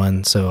has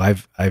one, so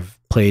I've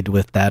played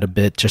with that a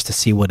bit just to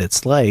see what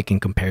it's like in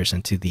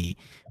comparison to the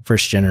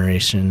first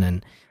generation.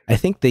 And I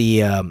think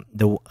the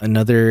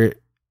another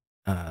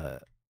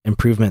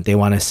improvement they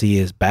want to see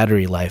is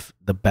battery life.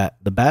 The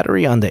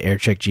battery on the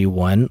AirCheck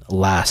G1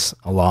 lasts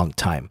a long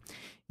time.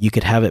 You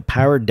could have it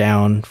powered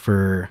down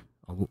for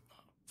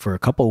a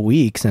couple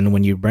weeks, and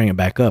when you bring it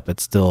back up,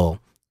 it's still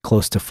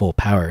close to full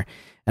power.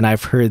 And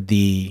I've heard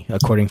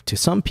according to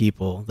some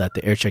people, that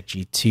the AirCheck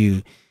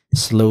G2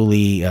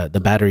 the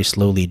battery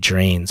slowly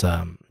drains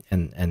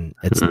and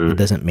it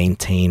doesn't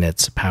maintain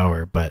its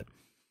power. But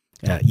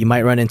you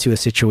might run into a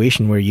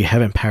situation where you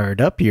haven't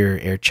powered up your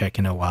AirCheck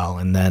in a while,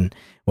 and then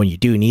when you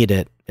do need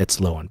it, it's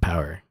low on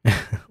power,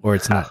 or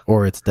it's not,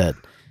 or it's dead.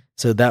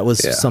 So that was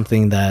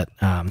something that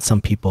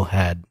some people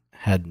had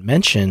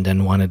mentioned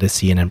and wanted to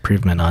see an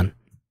improvement on.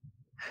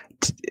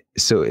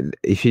 So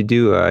if you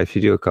do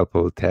a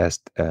couple of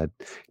tests,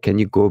 can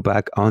you go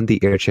back on the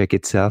AirCheck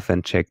itself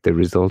and check the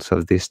results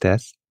of this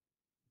test?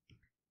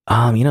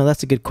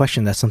 That's a good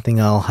question. That's something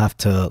I'll have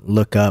to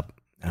look up,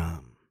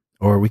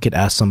 or we could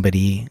ask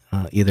somebody,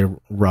 either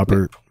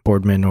Robert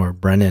Boardman or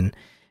Brennan,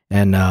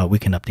 and we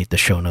can update the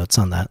show notes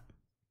on that.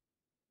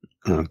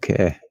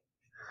 Okay.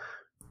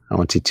 I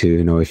wanted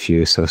to know if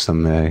you saw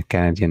some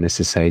Canadian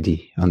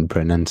SSID on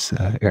Brennan's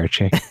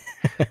AirCheck.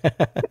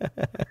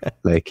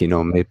 Like,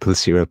 maple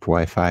syrup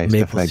Wi-Fi,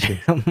 stuff like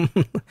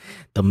that.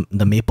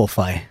 The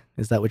Maple-Fi.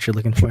 Is that what you're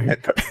looking for here?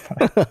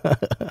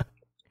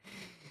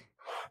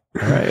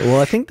 All right. Well,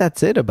 I think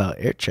that's it about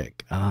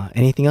AirCheck.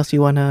 Anything else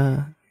you want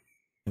to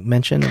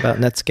mention about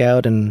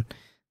Netscout and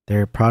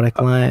their product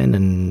line?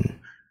 And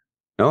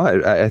no,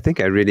 I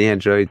think I really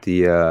enjoyed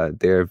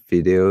their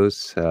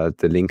videos.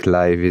 The link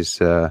live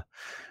is, I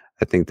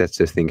think that's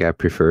the thing I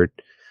preferred.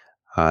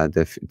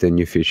 The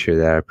new feature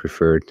that I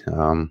preferred.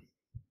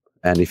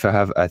 And if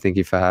I buy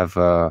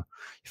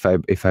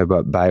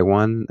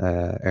one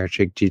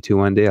AirCheck G2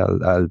 one day,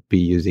 I'll be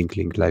using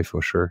Link Live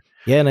for sure.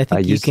 Yeah, and I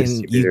think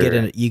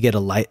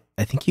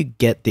you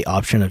get the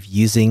option of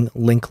using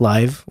Link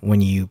Live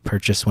when you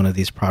purchase one of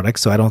these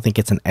products. So I don't think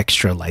it's an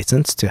extra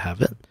license to have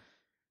it.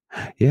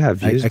 Yeah,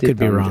 I've used it. I could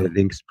be wrong. The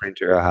Link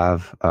printer I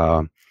have.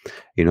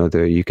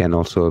 You can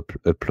also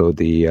upload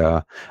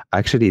the.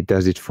 Actually, it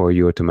does it for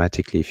you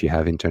automatically if you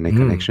have internet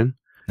connection.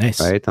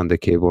 Nice. Right, on the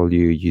cable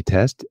you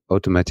test,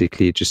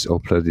 automatically just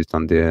upload it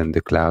on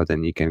the cloud,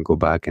 and you can go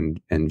back and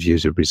view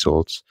the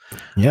results.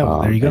 Yeah,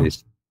 there you go.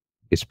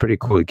 It's pretty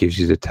cool. It gives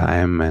you the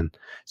time, and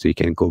so you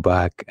can go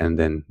back and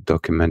then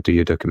do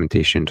your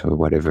documentation or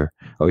whatever.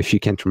 Or if you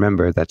can't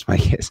remember, that's my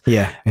guess.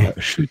 Yeah.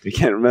 Shoot, you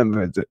can't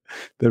remember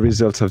the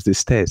results of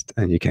this test,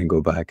 and you can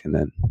go back and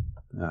then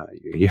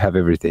you have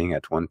everything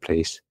at one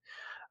place.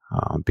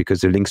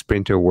 Because the Lynx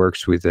printer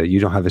works with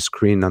you don't have a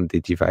screen on the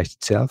device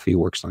itself. It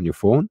works on your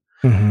phone.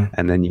 Mm-hmm.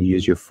 And then you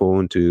use your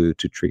phone to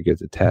trigger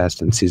the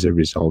test and see the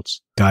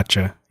results.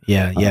 Gotcha.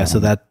 Yeah. So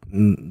that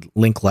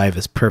Link Live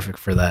is perfect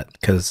for that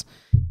because,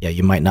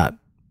 you might not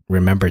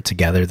remember to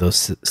gather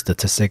those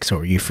statistics,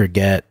 or you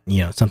forget,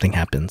 something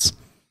happens.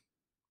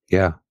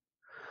 Yeah,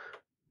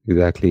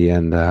 exactly.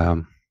 And,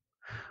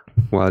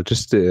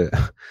 just I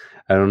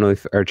don't know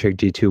if AirCheck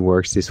G2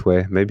 works this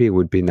way. Maybe it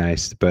would be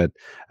nice, but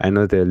I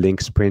know the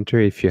Lynx printer,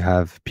 if you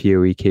have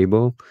PoE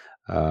cable,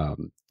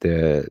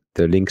 the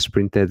Lynx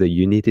printer, the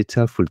unit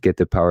itself will get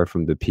the power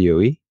from the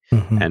PoE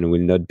and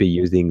will not be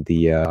using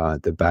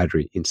the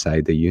battery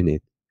inside the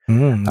unit.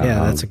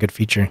 That's a good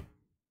feature.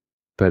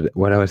 But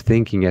what I was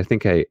thinking, I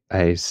think I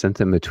sent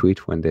them a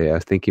tweet one day. I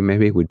was thinking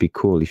maybe it would be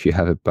cool if you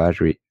have a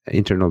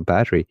internal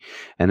battery,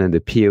 and then the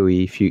PoE,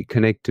 if you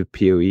connect to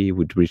PoE,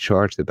 would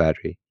recharge the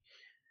battery.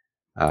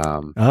 You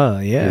know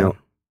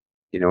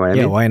what I mean?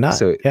 Yeah, why not?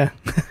 So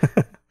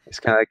it's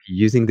kind of like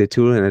using the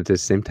tool, and at the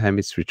same time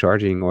it's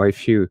recharging. Or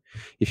if you're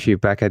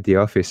back at the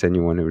office and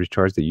you want to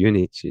recharge the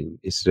unit,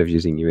 instead of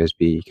using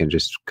USB, you can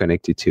just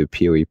connect it to a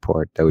PoE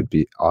port. That would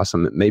be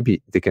awesome.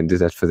 Maybe they can do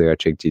that for the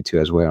AirCheck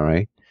G2 as well,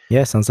 right?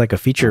 Yeah, sounds like a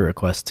feature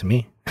request to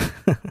me.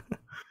 I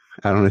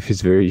don't know if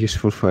it's very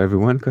useful for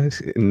everyone,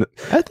 because not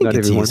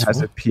everyone has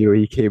a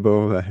PoE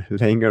cable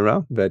laying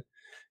around, but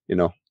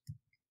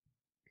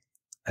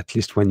at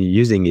least when you're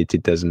using it,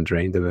 it doesn't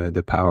drain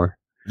the power.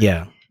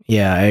 Yeah,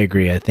 I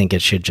agree. I think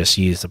it should just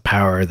use the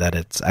power that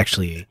it's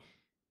actually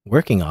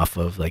working off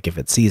of. Like if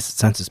it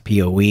senses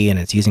PoE and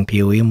it's using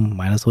PoE,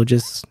 might as well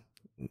just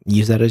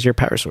use that as your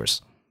power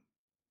source.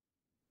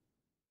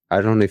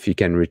 I don't know if you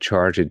can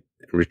recharge the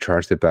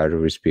battery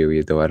with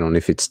PoE, though. I don't know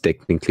if it's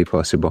technically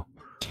possible.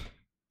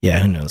 Yeah,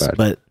 who knows?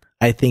 But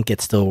I think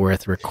it's still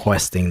worth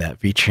requesting that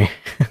feature.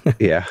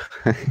 Yeah,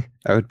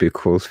 that would be a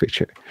cool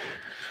feature.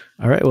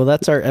 All right, well,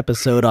 that's our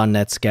episode on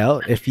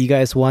Netscout. If you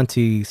guys want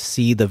to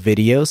see the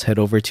videos, head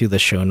over to the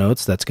show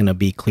notes. That's going to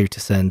be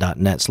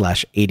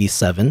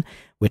cleartosend.net/87,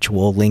 which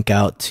will link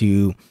out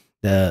to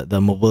the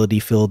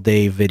Mobility Field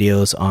Day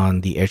videos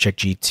on the AirCheck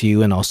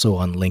G2 and also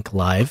on Link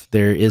Live.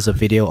 There is a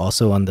video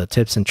also on the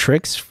tips and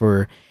tricks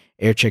for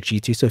AirCheck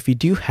G2. So if you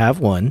do have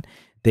one,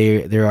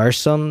 there are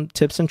some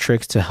tips and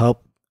tricks to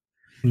help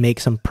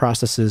make some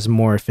processes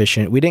more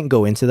efficient. We didn't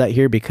go into that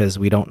here because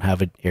we don't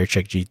have an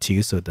AirCheck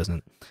G2, so it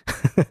doesn't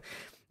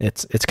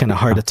it's kind of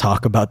hard to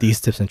talk about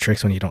these tips and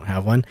tricks when you don't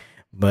have one,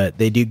 but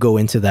they do go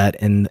into that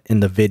in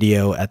the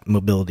video at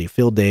Mobility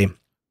Field Day.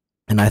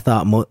 And I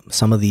thought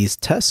some of these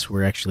tests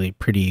were actually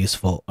pretty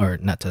useful, or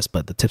not tests,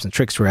 but the tips and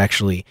tricks were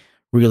actually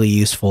really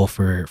useful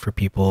for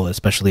people,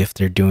 especially if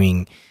they're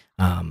doing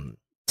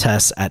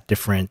tests at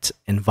different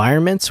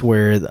environments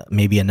where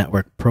maybe a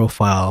network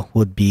profile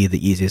would be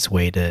the easiest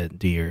way to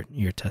do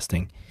your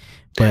testing.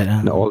 But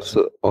and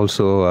also,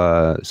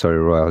 sorry,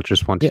 Roy, I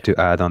just wanted to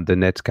add on the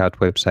Netscout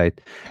website,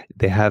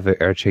 they have a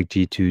AirCheck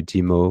G2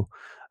 demo,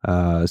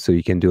 so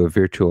you can do a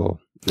virtual,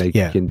 you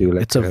can do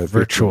it's a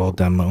virtual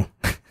demo.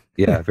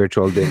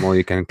 Virtual demo.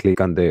 You can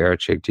click on the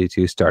AirCheck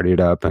G2, start it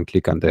up, and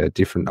click on the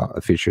different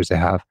features they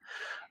have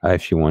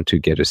if you want to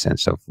get a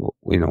sense of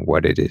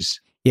what it is.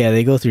 Yeah,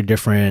 they go through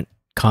different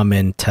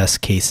common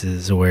test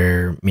cases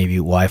where maybe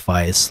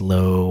Wi-Fi is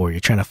slow, or you're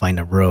trying to find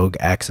a rogue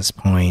access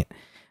point,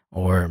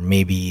 or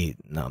maybe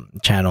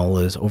channel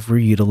is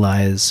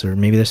overutilized, or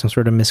maybe there's some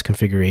sort of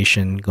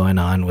misconfiguration going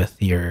on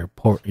with your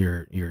port,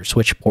 your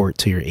switch port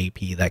to your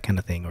AP, that kind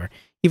of thing, or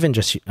even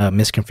just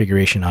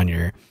misconfiguration on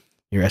your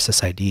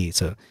SSID.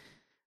 So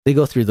they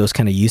go through those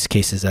kind of use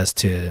cases as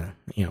to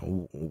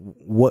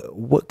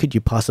what could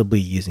you possibly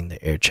using the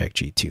AirCheck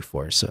G2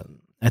 for. So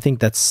I think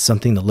that's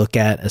something to look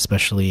at,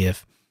 especially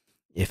if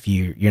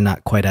you're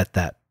not quite at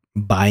that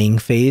buying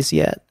phase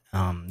yet.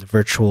 The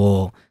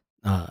virtual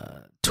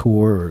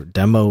tour or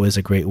demo is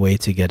a great way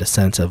to get a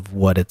sense of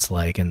what it's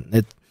like,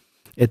 and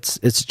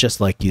it's just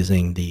like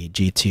using the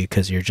G2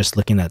 because you're just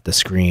looking at the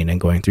screen and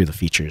going through the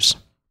features.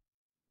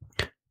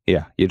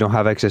 Yeah, you don't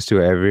have access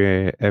to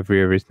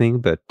everything,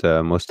 but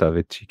most of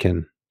it you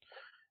can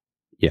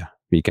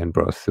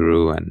browse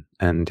through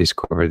and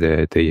discover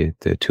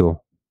the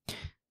tool.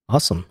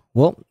 Awesome.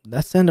 Well,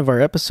 that's the end of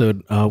our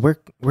episode. Where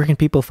can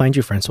people find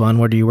you, Francois? And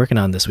what are you working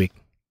on this week?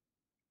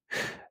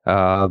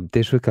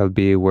 This week I'll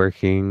be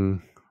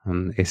working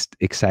on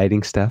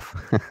exciting stuff.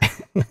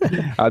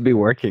 I'll be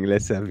working.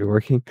 Let's say I'll be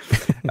working.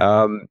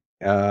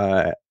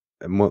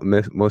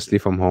 Mostly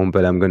from home,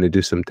 but I'm going to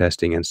do some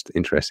testing and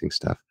interesting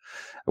stuff,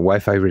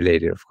 Wi-Fi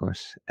related, of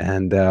course.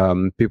 And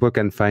people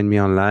can find me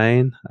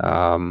online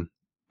on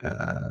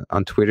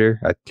Twitter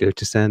at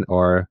Clear2Send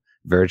or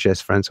Verge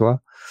as Francois.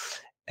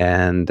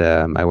 And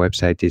my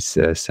website is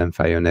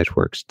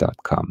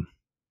semfionetworks.com.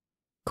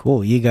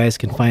 Cool. You guys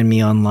can find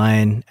me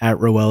online at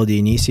Roel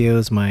Dionisio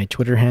is my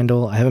Twitter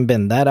handle. I haven't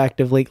been that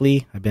active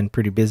lately. I've been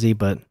pretty busy,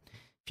 but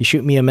if you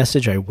shoot me a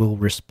message, I will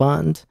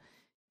respond.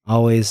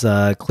 Always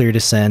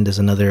Clear2Send is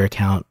another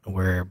account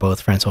where both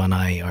Francois and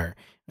I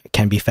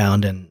can be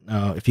found. And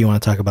if you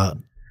want to talk about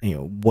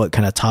what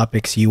kind of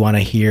topics you want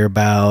to hear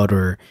about,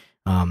 or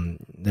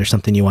there's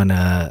something you want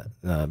to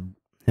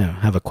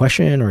have a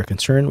question or a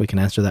concern, we can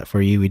answer that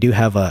for you. We do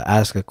have a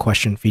ask a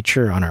question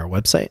feature on our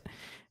website.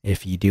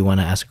 If you do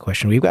want to ask a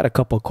question, we've got a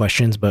couple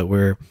questions, but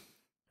we're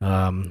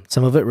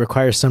some of it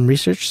requires some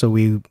research, so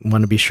we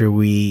want to be sure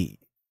we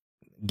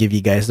give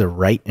you guys the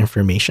right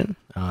information.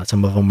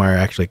 Some of them are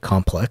actually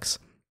complex.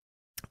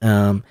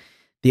 The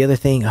other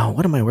thing,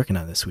 what am I working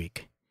on this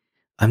week?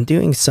 I'm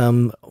doing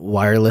some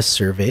wireless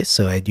surveys,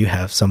 so I do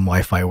have some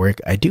Wi-Fi work.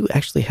 I do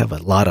actually have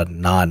a lot of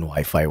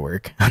non-Wi-Fi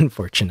work,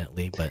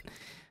 unfortunately, but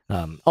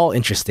all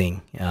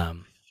interesting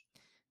in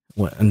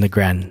the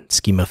grand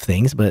scheme of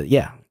things. But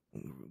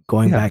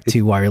going back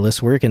to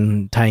wireless work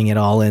and tying it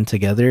all in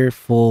together,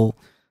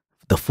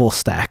 the full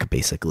stack,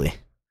 basically.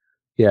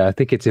 Yeah, I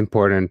think it's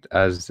important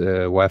as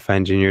a Wi-Fi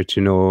engineer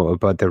to know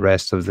about the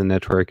rest of the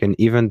network and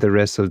even the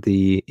rest of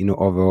the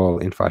overall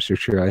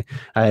infrastructure.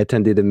 I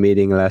attended a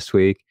meeting last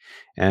week,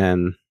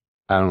 and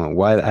I don't know,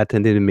 while I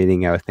attended the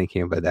meeting, I was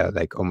thinking about that.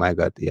 Like, oh my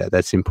God, yeah,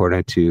 that's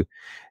important to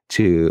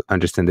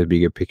understand the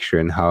bigger picture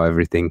and how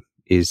everything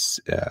is,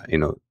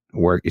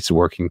 it's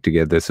working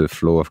together. So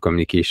flow of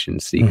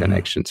communications, the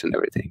connections and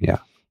everything. Yeah.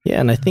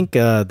 Yeah, and I think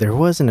there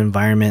was an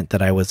environment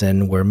that I was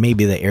in where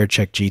maybe the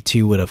AirCheck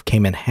G2 would have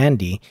came in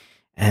handy,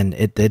 and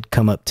it did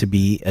come up to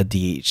be a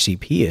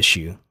DHCP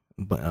issue.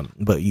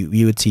 But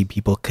you would see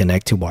people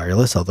connect to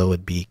wireless, although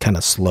it'd be kind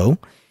of slow.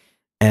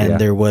 And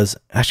there was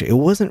it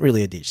wasn't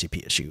really a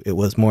DHCP issue. It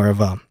was more of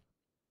a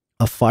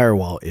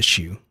firewall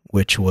issue,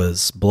 which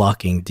was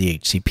blocking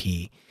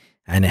DHCP,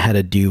 and it had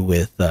to do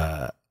with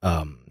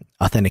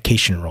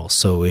authentication roles.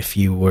 So if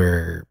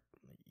you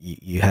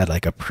had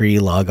like a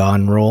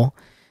pre-log-on role,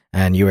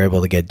 and you were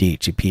able to get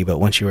DHCP, but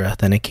once you were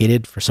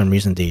authenticated, for some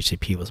reason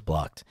DHCP was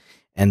blocked.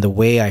 And the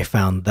way I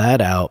found that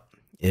out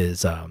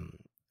is I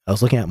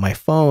was looking at my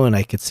phone,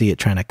 I could see it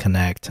trying to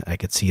connect, I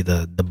could see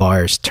the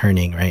bars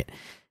turning, right?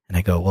 And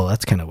I go, well,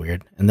 that's kind of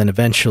weird. And then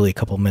eventually, a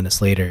couple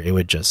minutes later, it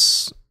would get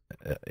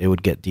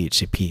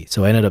DHCP.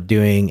 So I ended up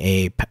doing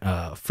a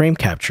frame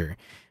capture.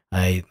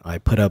 I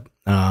put up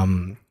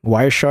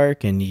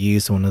Wireshark and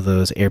used one of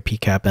those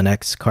AirPCAP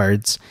NX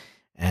cards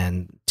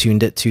and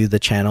tuned it to the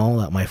channel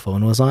that my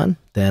phone was on.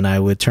 Then I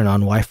would turn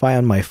on Wi-Fi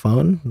on my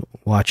phone,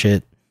 watch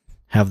it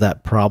have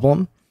that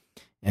problem.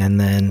 And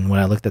then when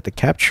I looked at the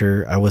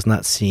capture, I was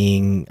not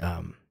seeing,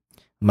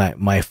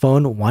 my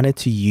phone wanted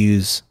to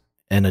use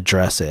an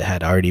address it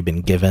had already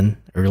been given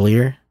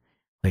earlier,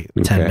 like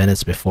 10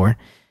 minutes before,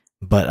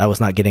 but I was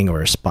not getting a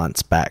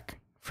response back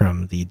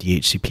from the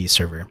DHCP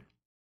server.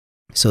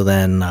 So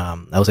then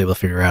I was able to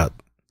figure out,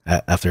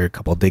 after a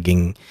couple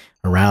digging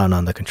around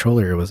on the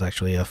controller, it was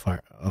actually a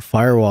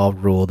firewall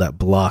rule that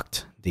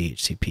blocked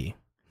DHCP.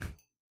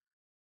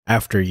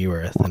 after you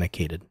were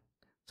authenticated.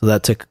 So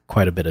that took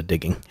quite a bit of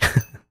digging.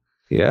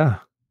 Yeah.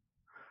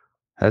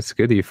 That's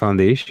good. You found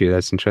the issue.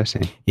 That's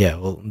interesting. Yeah.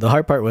 Well, the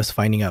hard part was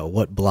finding out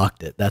what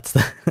blocked it. That's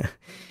the,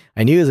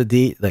 I knew it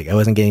was I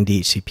wasn't getting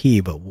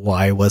DHCP, but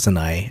why wasn't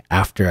I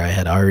after I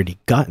had already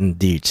gotten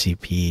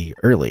DHCP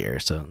earlier?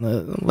 So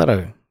a lot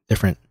of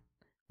different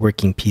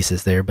working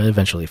pieces there, but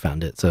eventually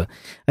found it. So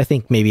I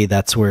think maybe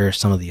that's where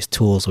some of these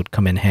tools would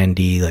come in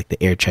handy, like the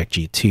AirCheck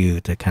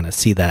G2, to kind of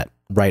see that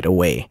right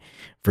away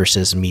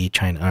versus me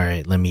trying, all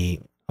right,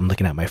 I'm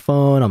looking at my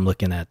phone, I'm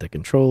looking at the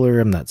controller,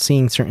 I'm not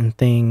seeing certain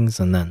things,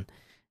 and then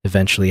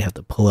eventually have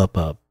to pull up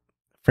a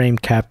frame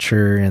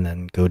capture and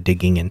then go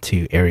digging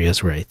into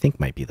areas where I think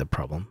might be the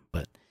problem.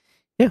 But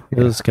yeah, it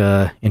was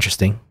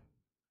interesting.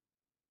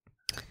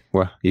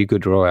 Well, you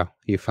good, Royal.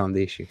 You found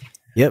the issue.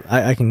 Yep,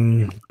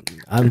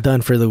 I'm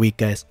done for the week,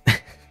 guys.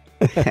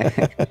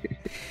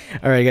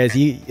 All right, guys.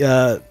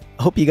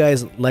 Hope you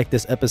guys like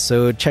this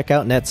episode. Check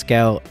out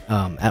Netscout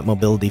at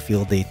Mobility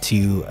Field Day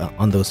 2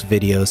 on those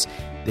videos.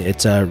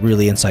 It's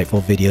really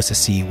insightful videos to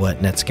see what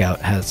Netscout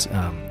has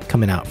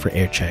coming out for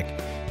AirCheck.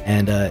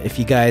 And if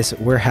you guys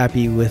were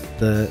happy with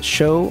the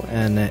show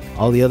and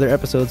all the other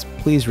episodes,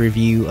 please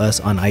review us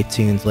on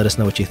iTunes. Let us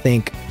know what you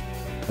think.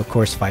 Of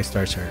course, 5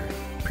 stars are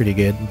pretty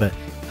good, but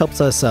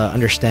helps us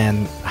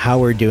understand how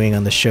we're doing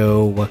on the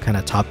show, what kind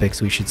of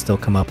topics we should still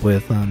come up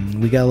with.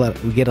 We get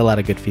a lot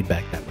of good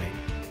feedback that way.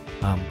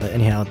 But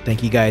anyhow,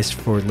 thank you guys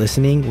for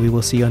listening. We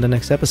will see you on the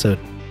next episode.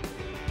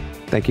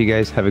 Thank you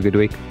guys. Have a good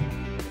week.